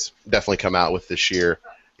you guys definitely come out with this year.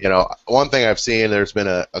 One thing I've seen, there's been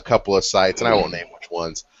a couple of sites, and I won't name which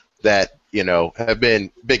ones, that, have been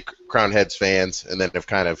big Crown Heads fans and then have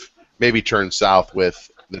kind of maybe turned south with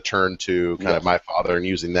the turn to kind of my father and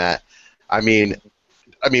using that. I mean,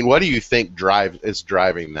 what do you think is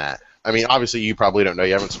driving that? I mean, obviously you probably don't know.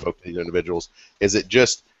 You haven't spoken to these individuals. Is it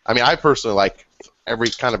just, I personally like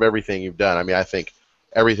everything you've done. I mean, I think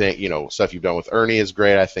everything, stuff you've done with Ernie is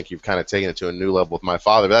great. I think you've kind of taken it to a new level with my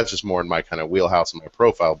father, but that's just more in my kind of wheelhouse and my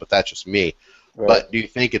profile, but that's just me. Right. But do you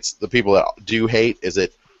think it's the people that do hate, is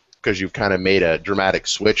it because you've kind of made a dramatic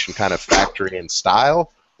switch and kind of factory in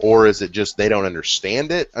style, or is it just they don't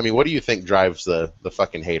understand it? I mean, what do you think drives the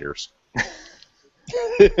fucking haters?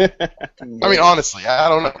 I mean, honestly, I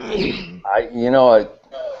don't know.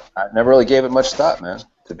 I never really gave it much thought, man,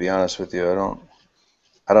 to be honest with you. I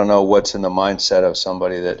don't know what's in the mindset of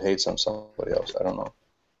somebody that hates on somebody else. I don't know.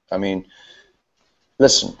 I mean,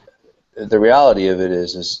 listen, the reality of it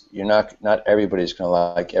is you're not everybody's going to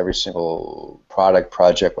like every single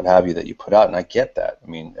project, what have you, that you put out, and I get that. I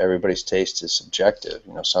mean, everybody's taste is subjective.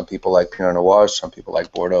 Some people like Pinot Noirs, some people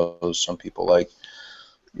like Bordeaux, some people like,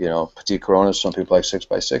 Petit Coronas, some people like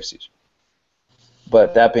 6x60s.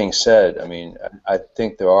 But that being said, I mean, I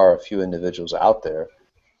think there are a few individuals out there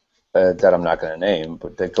that I'm not going to name,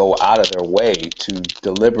 but that go out of their way to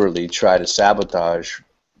deliberately try to sabotage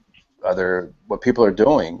what people are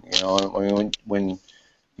doing. I mean, when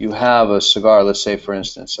you have a cigar, let's say for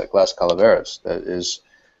instance like Las Calaveras, that is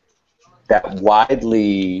that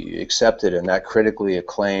widely accepted and that critically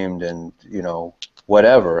acclaimed, and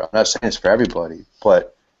whatever. I'm not saying it's for everybody,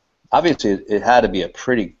 but obviously it had to be a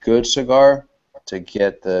pretty good cigar to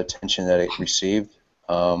get the attention that it received.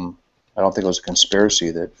 I don't think it was a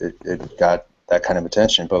conspiracy that it got that kind of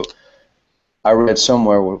attention, but I read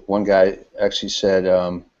somewhere where one guy actually said,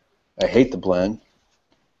 I hate the blend.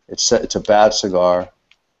 It's a bad cigar.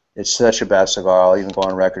 It's such a bad cigar, I'll even go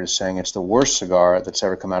on record as saying it's the worst cigar that's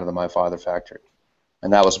ever come out of the My Father factory.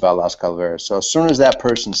 And that was about Las Calaveras. So as soon as that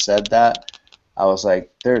person said that, I was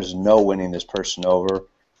like, there's no winning this person over.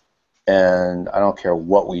 And I don't care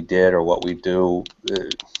what we did or what we do.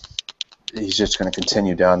 He's just going to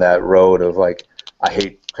continue down that road of like, I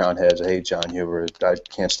hate Crown Heads, I hate John Huber, I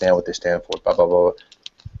can't stand what they stand for, blah, blah, blah.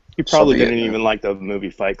 He probably didn't even like the movie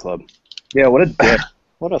Fight Club. Yeah, what a dick.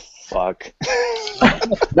 What a fuck.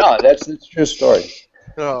 No, that's a true story.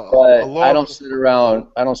 But I don't sit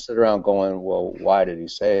around going, well, why did he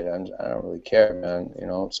say it? I don't really care, man.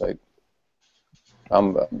 It's like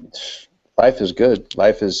life is good.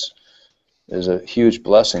 Life is a huge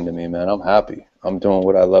blessing to me, man. I'm happy. I'm doing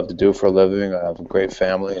what I love to do for a living. I have a great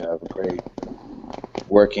family, and I have a great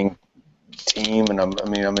working team, and I'm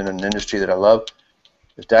in an industry that I love.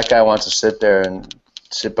 If that guy wants to sit there and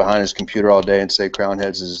sit behind his computer all day and say Crown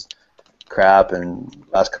Heads is crap and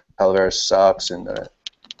Las Calaveras sucks, and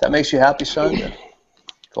that makes you happy, son, then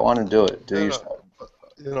go on and do it. Do your stuff.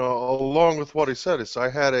 Along with what he said, I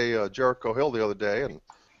had a Jericho Hill the other day, and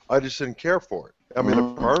I just didn't care for it. I mean,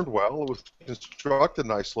 it burned well. It was constructed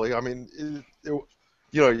nicely. I mean,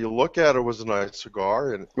 you look at it, it was a nice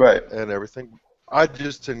cigar and everything. I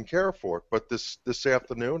just didn't care for it. But this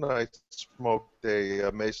afternoon, I smoked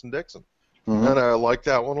a Mason Dixon, and I liked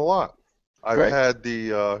that one a lot. I've had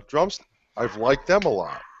the drums. I've liked them a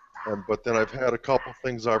lot. But then I've had a couple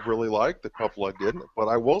things I've really liked, a couple I didn't. But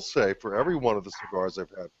I will say, for every one of the cigars I've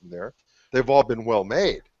had from there, they've all been well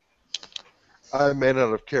made. I may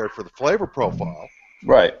not have cared for the flavor profile,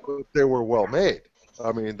 but they were well made.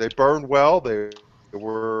 I mean, they burned well. They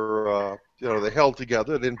were, they held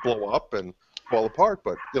together. They didn't blow up and fall apart.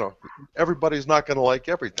 But everybody's not going to like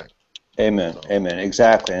everything. Amen. Amen.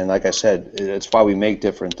 Exactly. And like I said, it's why we make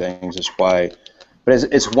different things. It's why. But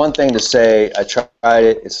it's one thing to say, I tried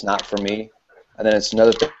it, it's not for me. And then it's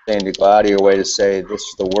another thing to go out of your way to say, this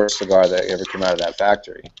is the worst cigar that ever came out of that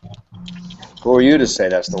factory. Who are you to say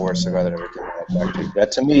that's the worst cigar that ever came out of that factory?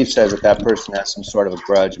 That, to me, says that that person has some sort of a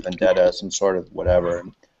grudge, vendetta, some sort of whatever.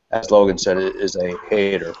 And as Logan said, it is a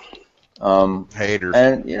hater. Haters.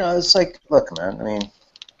 And, it's like, look, man, I mean,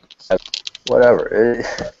 whatever.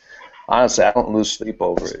 Honestly, I don't lose sleep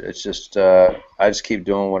over it. It's just I just keep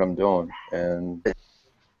doing what I'm doing and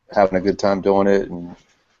having a good time doing it and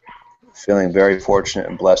feeling very fortunate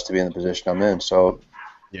and blessed to be in the position I'm in. So,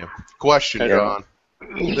 yeah. Question, John.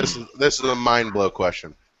 This is a mind blow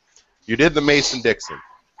question. You did the Mason Dixon,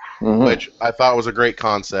 which I thought was a great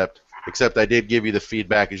concept, except I did give you the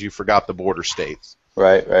feedback as you forgot the border states.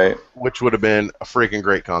 Right. Which would have been a freaking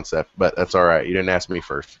great concept, but that's all right. You didn't ask me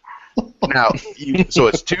first. Now, so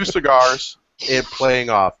it's two cigars and playing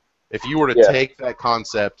off. If you were to take that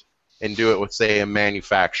concept and do it with, say, a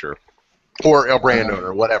manufacturer or a brand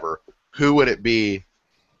owner, whatever, who would it be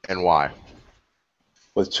and why?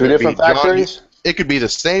 With two different factories? It could be the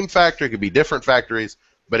same factory, it could be different factories,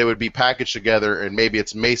 but it would be packaged together, and maybe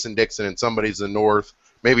it's Mason Dixon and somebody's in the north.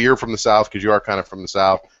 Maybe you're from the south because you are kind of from the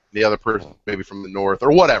south. The other person maybe from the north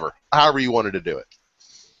or whatever, however you wanted to do it.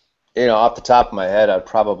 Off the top of my head,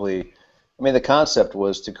 the concept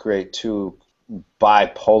was to create two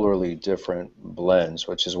bipolarly different blends,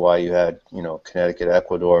 which is why you had, Connecticut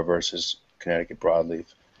Ecuador versus Connecticut Broadleaf.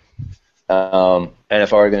 And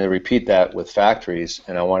if I were going to repeat that with factories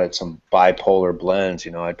and I wanted some bipolar blends,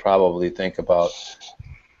 I'd probably think about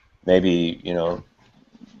maybe, I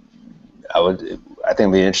think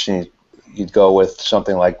it'd be interesting. You'd go with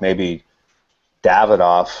something like maybe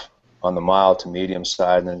Davidoff on the mild to medium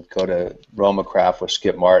side, and then go to Roma Craft with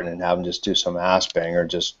Skip Martin and have him just do some ass banger,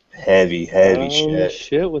 just heavy shit.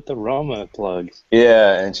 Shit with the Roma plugs.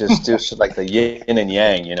 Yeah, and just do like the yin and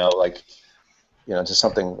yang, just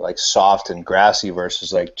something like soft and grassy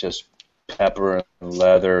versus like just pepper and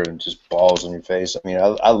leather and just balls in your face. I mean,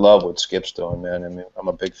 I love what Skip's doing, man. I mean, I'm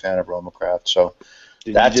a big fan of Roma Craft. So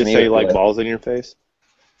Did you just say you like balls in your face?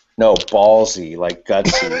 No, ballsy, like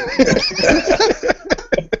gutsy.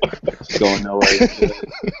 Going nowhere.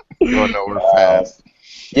 Going nowhere fast.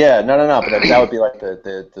 Yeah, no, but that would be like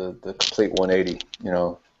the complete 180.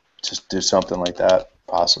 Just do something like that,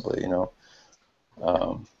 possibly.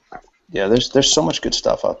 Yeah, there's so much good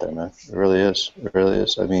stuff out there, man. It really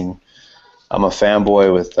is. I mean, I'm a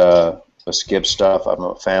fanboy with Skip stuff. I'm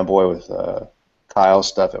a fanboy with Kyle's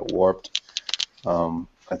stuff at Warped.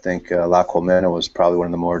 I think La Colmena was probably one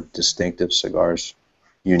of the more distinctive cigars,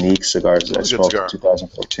 unique cigars that I smoked in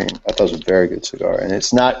 2014. I thought it was a very good cigar, and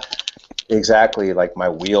it's not exactly like my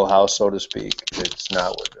wheelhouse, so to speak. It's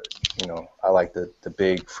not what I like the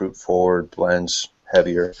big fruit forward blends,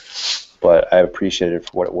 heavier, but I appreciate it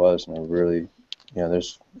for what it was, and I really,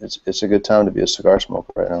 it's a good time to be a cigar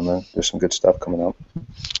smoker right now, man. There's some good stuff coming up.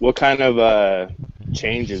 What kind of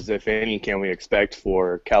changes, if any, can we expect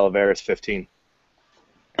for Calaveras 15?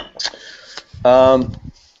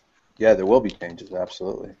 Yeah, there will be changes,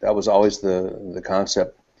 absolutely. That was always the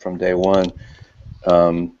concept from day one.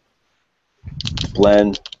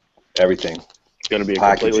 Blend everything. It's going to be a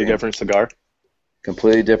completely different cigar?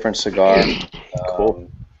 Completely different cigar. Cool.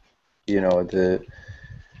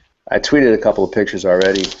 I tweeted a couple of pictures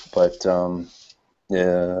already, but the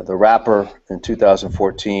wrapper in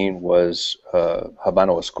 2014 was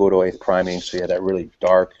Habano Oscuro 8th priming, so you had that really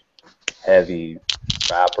dark, heavy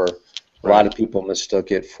wrapper. A lot of people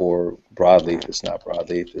mistook it for broadleaf. It's not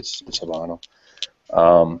broadleaf. It's Habano.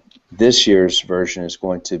 This year's version is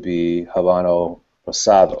going to be Habano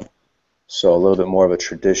Rosado. So a little bit more of a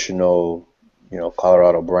traditional,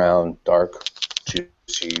 Colorado brown, dark,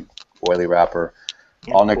 juicy, oily wrapper.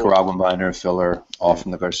 All Nicaraguan binder and filler, all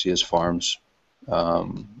from the Garcia's farms,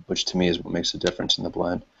 which to me is what makes the difference in the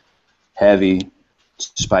blend. Heavy,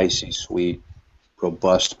 spicy, sweet,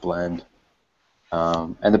 robust blend.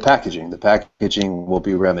 And the packaging will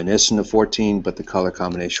be reminiscent of 14, but the color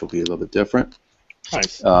combination will be a little bit different.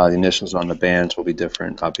 Nice. The initials on the bands will be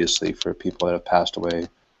different, obviously, for people that have passed away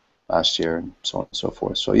last year and so on and so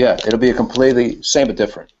forth. So yeah, it'll be a completely same but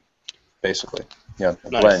different, basically. Yeah,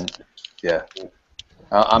 the Nice. blend. Yeah,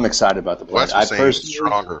 I'm excited about the blend. Wes was saying it's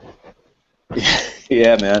stronger.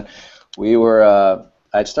 Yeah, man.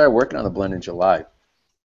 I'd started working on the blend in July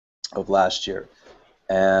of last year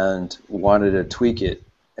and wanted to tweak it.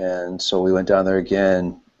 And so we went down there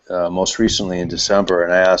again, most recently in December,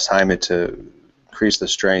 and I asked Jaime to increase the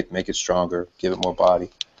strength, make it stronger, give it more body.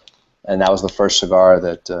 And that was the first cigar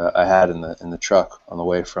that I had in the truck on the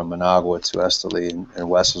way from Managua to Esteli, and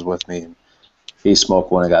Wes was with me. And he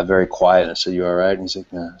smoked one and got very quiet. And I said, "You all right?" And he's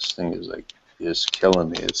like, "Nah, this thing is like just killing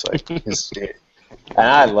me." It's like, and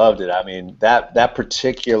I loved it. I mean, that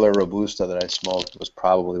particular Robusta that I smoked was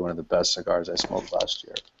probably one of the best cigars I smoked last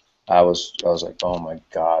year. I was like, "Oh my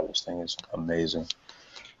God, this thing is amazing."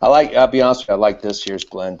 I'll be honest with you, I like this year's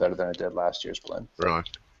blend better than I did last year's blend. Right.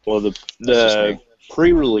 Well, the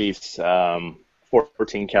pre-release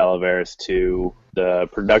 14 Calaveras to the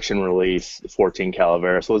production release 14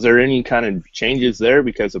 Calaveras, was there any kind of changes there?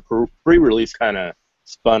 Because the pre-release kind of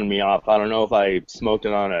spun me off. I don't know if I smoked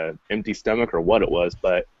it on an empty stomach or what it was,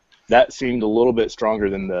 but that seemed a little bit stronger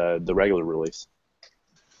than the regular release.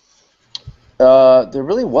 There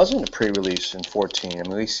really wasn't a pre-release in 14. I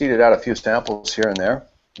mean, we seeded out a few samples here and there,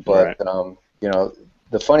 but Right.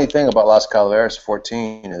 the funny thing about Las Calaveras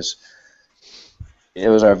 14 is it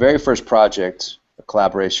was our very first project, a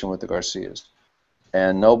collaboration with the Garcias,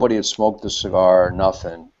 and nobody had smoked the cigar,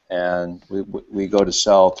 nothing, and we go to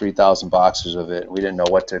sell 3,000 boxes of it. We didn't know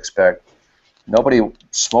what to expect. Nobody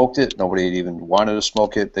smoked it. Nobody even wanted to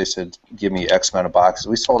smoke it. They said, "Give me X amount of boxes."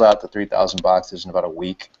 We sold out the 3,000 boxes in about a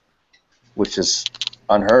week, which is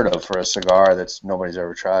unheard of for a cigar that's nobody's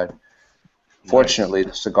ever tried. Fortunately,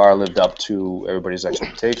 the cigar lived up to everybody's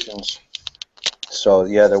expectations. So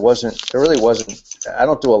yeah, there really wasn't. I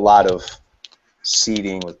don't do a lot of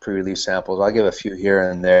seeding with pre-release samples. I'll give a few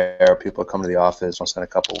here and there. People come to the office, I'll send a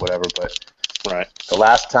couple, whatever. But Right. the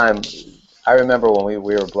last time, I remember when we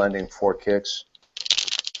were blending 4 Kicks,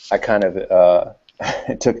 I kind of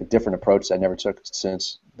took a different approach I never took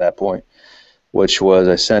since that point, which was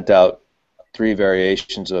I sent out 3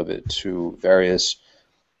 variations of it to various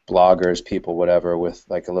bloggers, people, whatever, with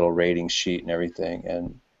like a little rating sheet and everything.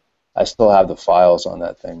 And I still have the files on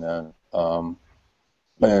that thing, man.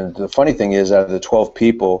 And the funny thing is, out of the 12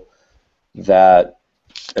 people that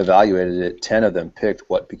evaluated it, 10 of them picked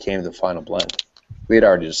what became the final blend. We had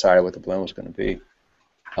already decided what the blend was going to be.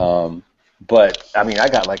 But, I mean, I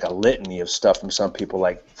got like a litany of stuff from some people,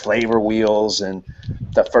 like flavor wheels and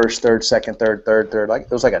the first, third, second, third. Like,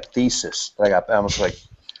 it was like a thesis that I got. I was like,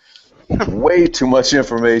 way too much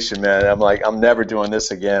information, man. I'm like, I'm never doing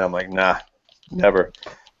this again. I'm like, nah, never.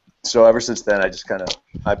 So ever since then, I just kind of,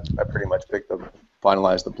 I pretty much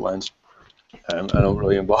finalize the blends. I don't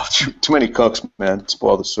really involve too many cooks, man.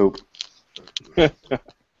 Spoil the soup.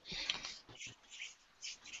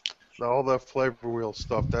 All that flavor wheel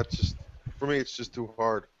stuff, that's just, for me, it's just too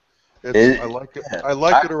hard. I like it. I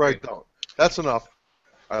like it or I don't. That's enough.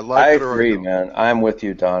 I like it or I agree, don't. man. I'm with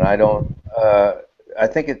you, Don. I don't. I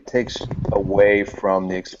think it takes away from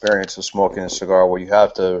the experience of smoking a cigar, where you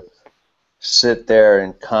have to sit there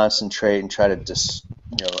and concentrate and try to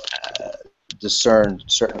discern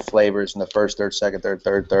certain flavors in the first, third, second, third,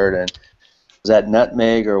 and was that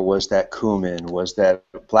nutmeg or was that cumin? Was that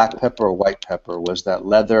black pepper or white pepper? Was that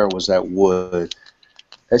leather or was that wood?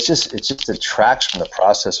 It just detracts from the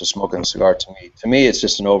process of smoking a cigar to me. To me, it's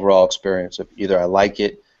just an overall experience of either I like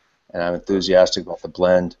it and I'm enthusiastic about the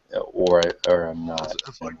blend, or I'm not.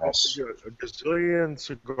 It's like a gazillion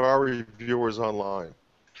cigar reviewers online.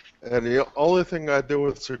 And the only thing I do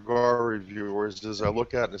with cigar reviewers is I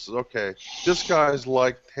look at it and say, okay, this guy's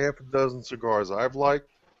liked half a dozen cigars I've liked.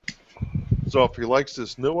 So if he likes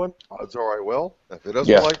this new one, odds are I will. If he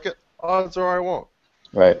doesn't like it, odds are I won't.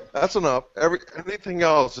 Right. That's enough. Anything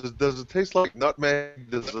else, does it taste like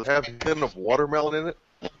nutmeg? Does it have a hint of watermelon in it?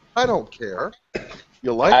 I don't care.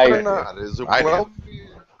 You like it or not? Is it well?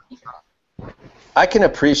 I can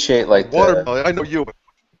appreciate like watermelon. I know you,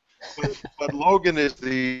 but Logan is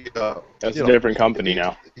the. That's a different company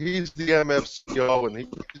now. He's the MFCO, and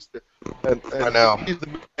he's the. I know. He's the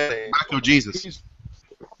man. Michael Jesus.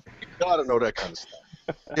 gotta know that kind of stuff.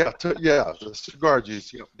 Yeah, the cigar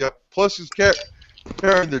juice. Yeah. Plus, he's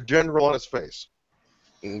carrying the general on his face.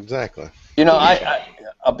 Exactly. You know,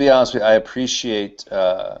 I'll be honest with you. I appreciate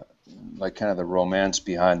like kind of the romance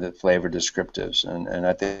behind the flavor descriptives, and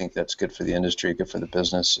I think that's good for the industry, good for the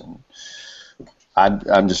business, and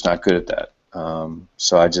I'm just not good at that.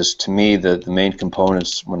 So to me, the main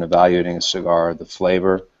components when evaluating a cigar are the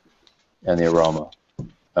flavor and the aroma.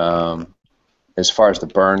 As far as the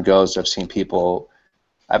burn goes,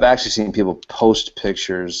 I've actually seen people post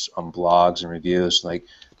pictures on blogs and reviews, like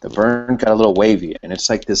the burn got a little wavy, and it's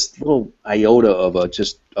like this little iota of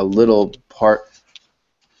just a little part,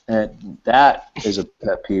 and that is a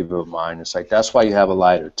pet peeve of mine. It's like, that's why you have a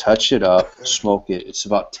lighter. Touch it up, smoke it. It's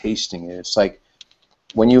about tasting it. It's like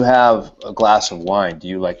when you have a glass of wine, do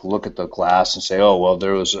you like look at the glass and say, oh, well,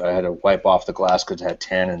 I had to wipe off the glass because it had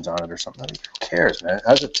tannins on it or something? Who cares, man?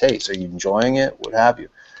 How does it taste? Are you enjoying it? What have you?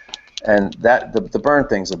 And that the burn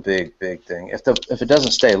thing's a big thing. If it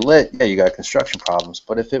doesn't stay lit, yeah, you got construction problems.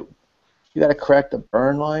 But if you got to correct the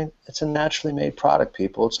burn line, it's a naturally made product,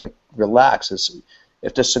 people. It's like, relax.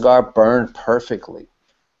 If the cigar burned perfectly,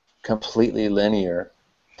 completely linear,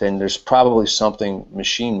 then there's probably something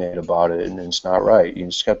machine made about it, and it's not right. You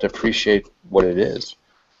just have to appreciate what it is.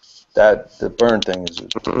 The burn thing is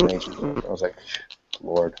amazing. I was like,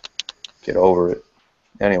 Lord, get over it.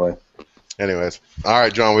 Anyways, all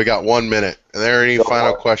right, John, we got 1 minute. Are there any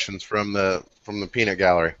final questions from the peanut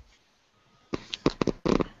gallery?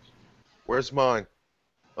 Where's mine?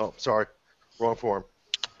 Oh, sorry, wrong form.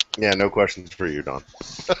 Yeah, no questions for you, Don.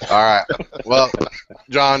 All right. Well,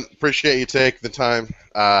 John, appreciate you taking the time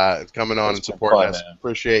coming on and supporting us. Man.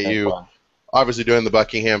 Appreciate you obviously doing the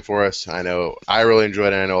Buckingham for us. I know I really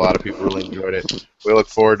enjoyed it. I know a lot of people really enjoyed it. We look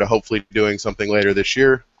forward to hopefully doing something later this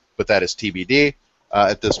year, but that is TBD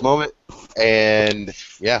at this moment. And,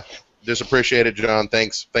 yeah, just appreciate it, John.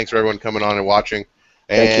 Thanks for everyone coming on and watching.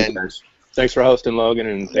 Thank you, guys. Thanks for hosting, Logan,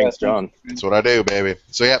 and thanks, John. That's what I do, baby.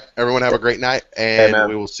 So, yeah, everyone have a great night, and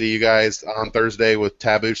we will see you guys on Thursday with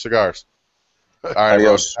Taboo Cigars. All right,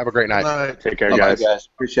 everyone. Have a great night. Take care, guys.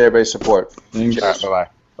 Appreciate everybody's support. Thanks. Bye-bye.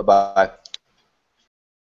 Bye-bye.